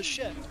canceled the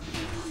ship?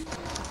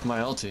 My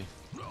ulti.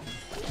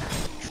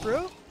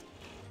 True?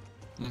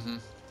 Mm-hmm.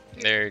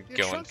 they're You're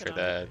going shrunken for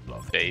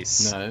on the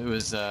base. No, it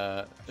was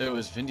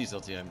Vindy's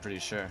ulti, I'm pretty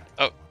sure.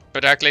 Oh,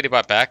 but Dark Lady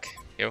bought back.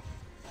 Yo.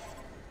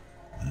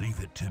 Leave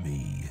it to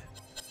me.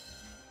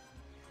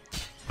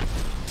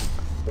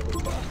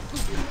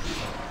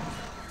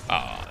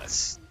 Oh,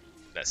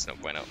 that's no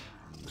bueno.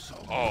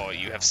 Oh,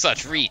 you have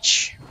such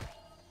reach.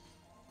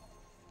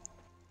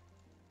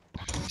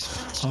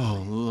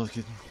 Oh, look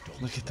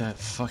at that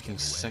fucking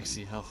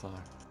sexy health bar.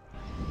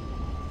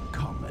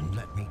 Come and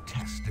let me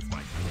test if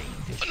my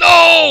blade is.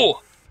 No!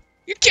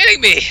 You're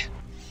kidding me!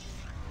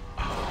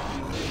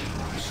 Oh,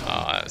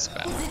 that was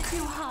bad. Is it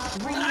too hot?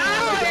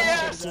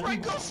 Bring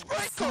Sprinkle,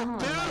 sprinkle,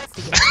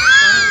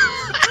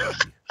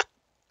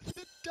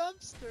 The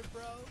dumpster,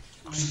 bro.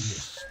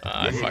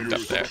 I fucked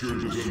up there.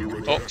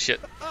 Oh, shit.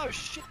 Oh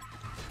shit.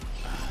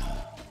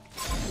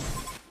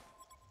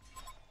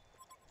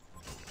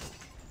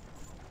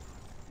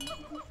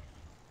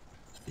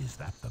 Is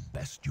that the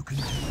best you can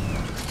do?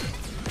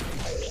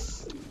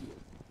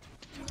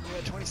 We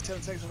had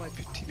 27 seconds on my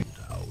TV.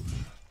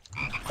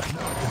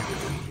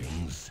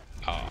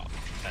 Oh,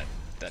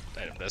 that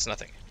item does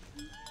nothing.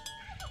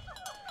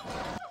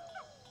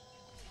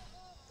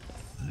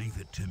 Leave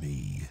it to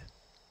me.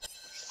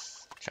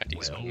 Trying to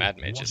use my mad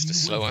mages to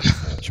slow him.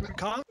 Should we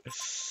Kong?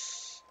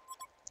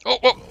 Oh,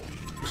 whoa!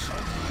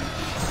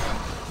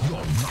 You're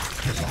not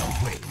getting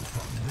away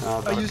from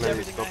I Dark used Lady,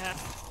 everything I stop.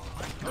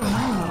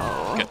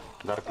 had. Good.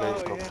 Dark Lady, Oh,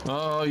 stop. yeah.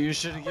 Oh, you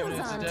should have given it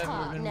Who's to on Dev. It would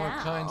have top been more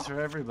now? kind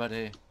for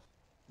everybody.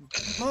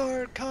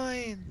 More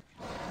kind.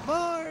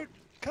 More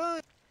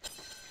kind.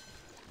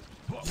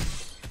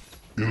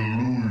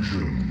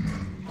 Illusion.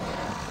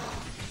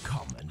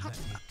 Come and let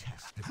me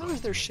test if How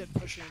is their shit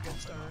pushing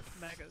against our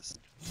megas?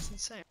 It's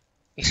insane.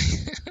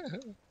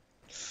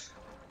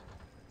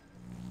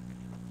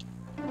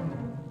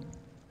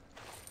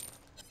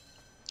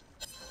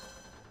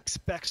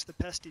 Expects the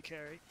pesty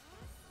carry.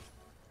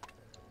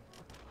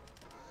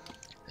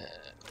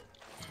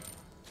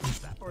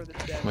 Or the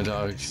dead.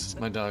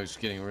 My dog's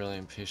getting really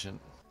impatient.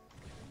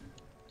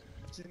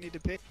 Does it need to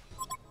pay?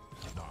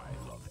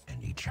 I love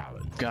any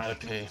challenge. Gotta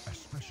pay.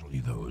 Especially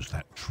those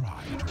that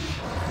try to.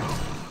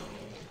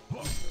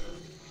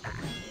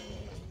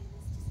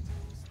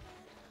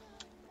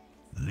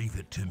 Leave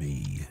it to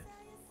me.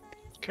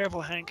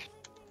 Careful, Hank.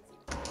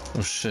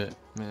 Oh shit,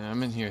 man,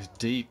 I'm in here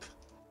deep.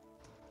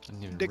 I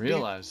didn't even Dig deep.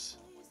 realize.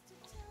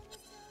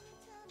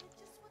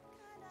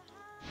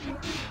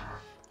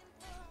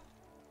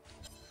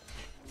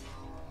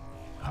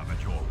 Have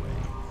it your way.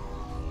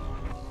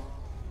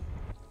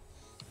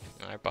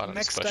 Our bottom's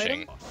Next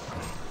pushing. item?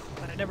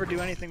 I never do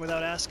anything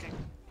without asking.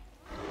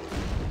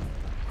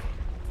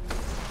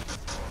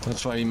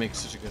 That's why you make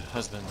such a good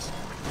husband.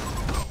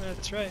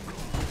 That's right.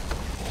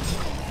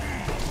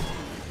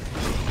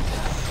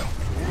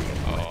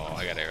 Oh,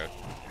 I got arrowed.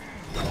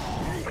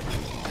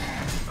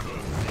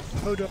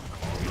 Hold up.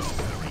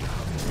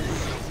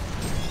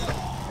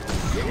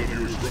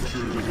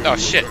 Oh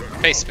shit!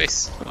 Base,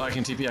 base. Oh, I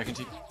can TP, I can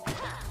TP.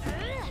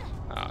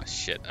 Oh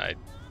shit! This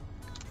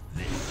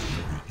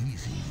will be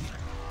easy.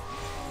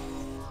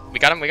 We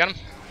got him. We got him.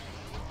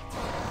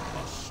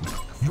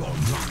 You're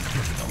not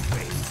getting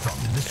away from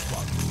this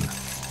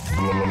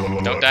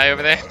one. Don't die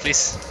over there,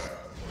 please.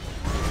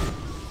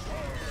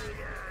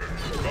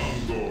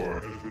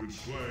 Gondor has been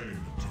slain.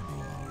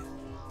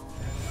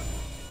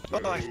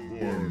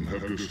 Battleborn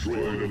have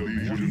destroyed a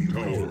Legion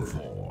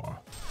tower.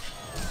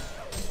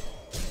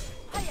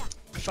 I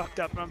fucked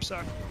up, I'm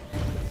sorry.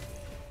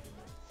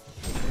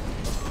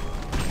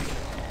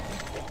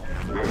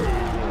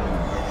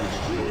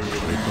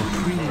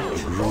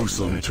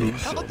 Gruesome too.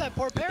 How about that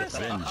poor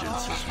parasite?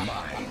 Vengeance is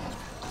mine.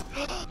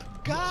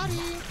 Got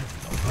him!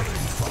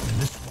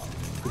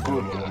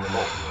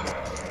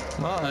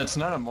 Well, it's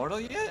not immortal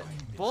yet?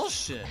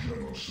 Bullshit.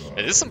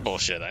 It is some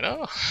bullshit, I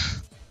know.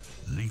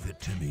 Leave it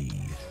to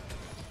me.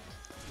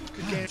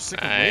 Good game.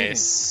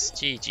 Nice.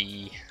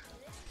 GG.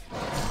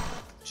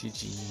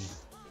 GG.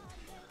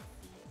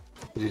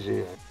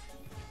 GG.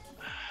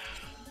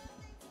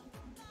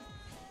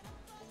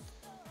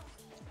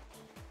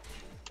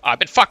 I've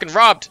been fucking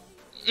robbed.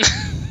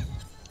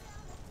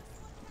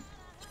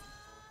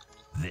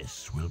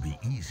 This will be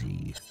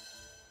easy.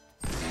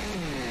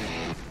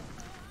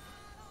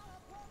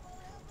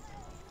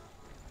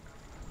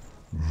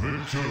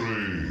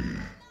 Victory!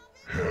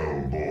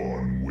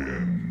 Hellborn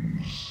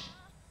wins.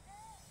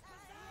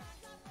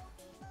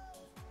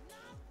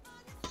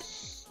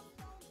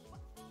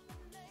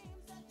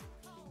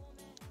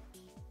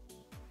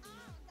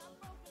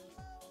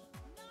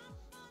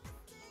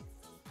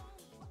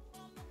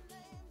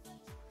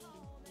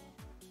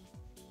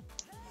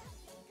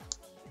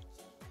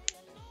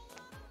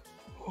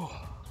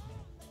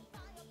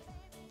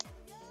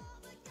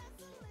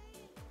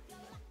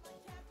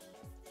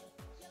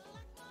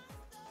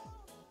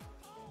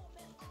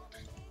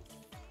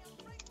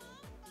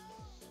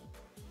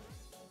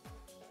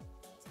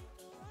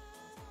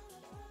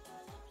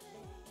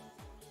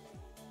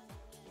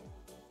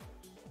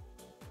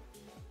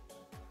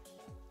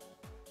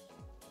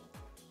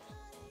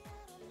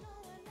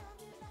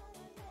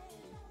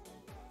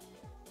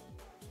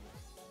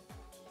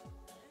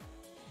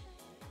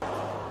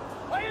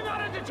 Are you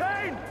not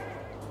entertained?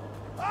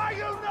 Are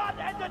you not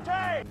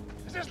entertained?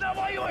 Is this not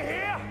why you are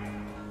here?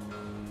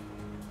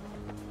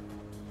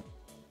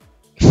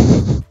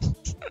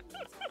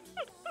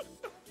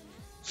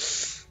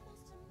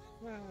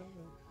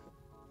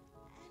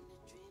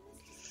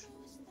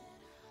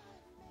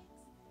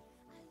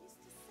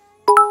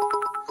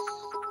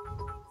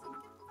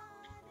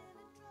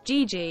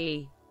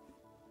 GG.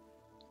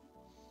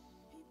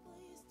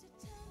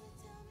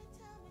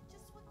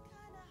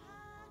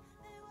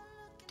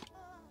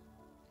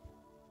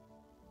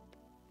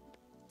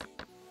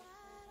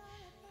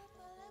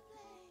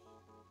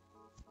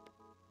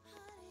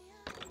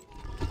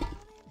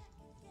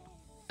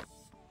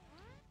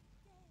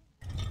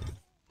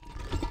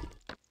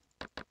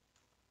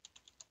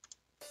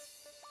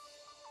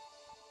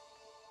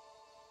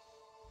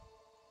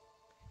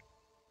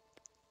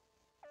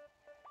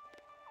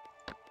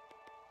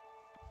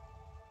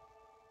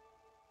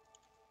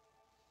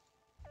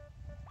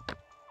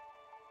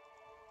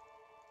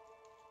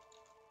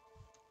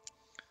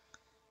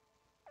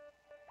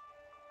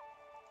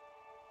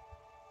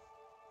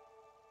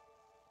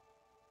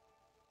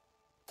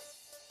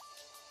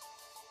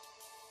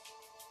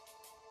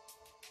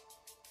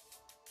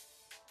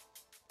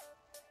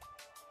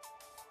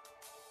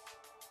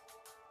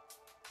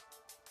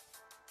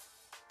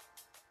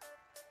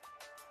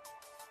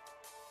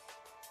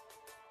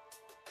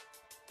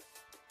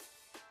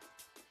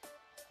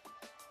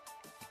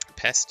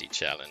 Pesty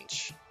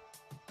challenge.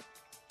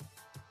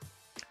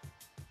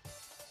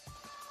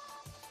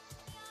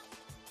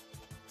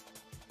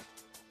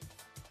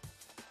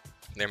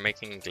 They're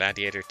making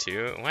Gladiator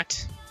 2?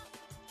 What?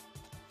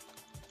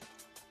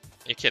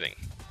 You're kidding.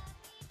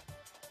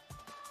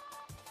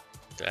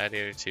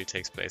 Gladiator 2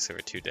 takes place over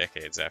 2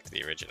 decades after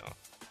the original.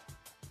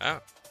 Oh.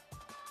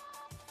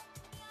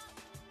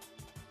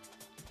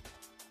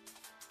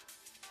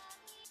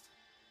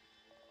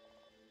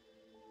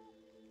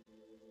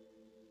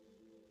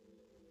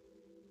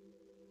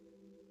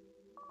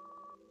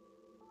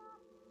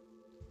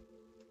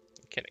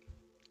 Kidding.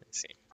 Let's see.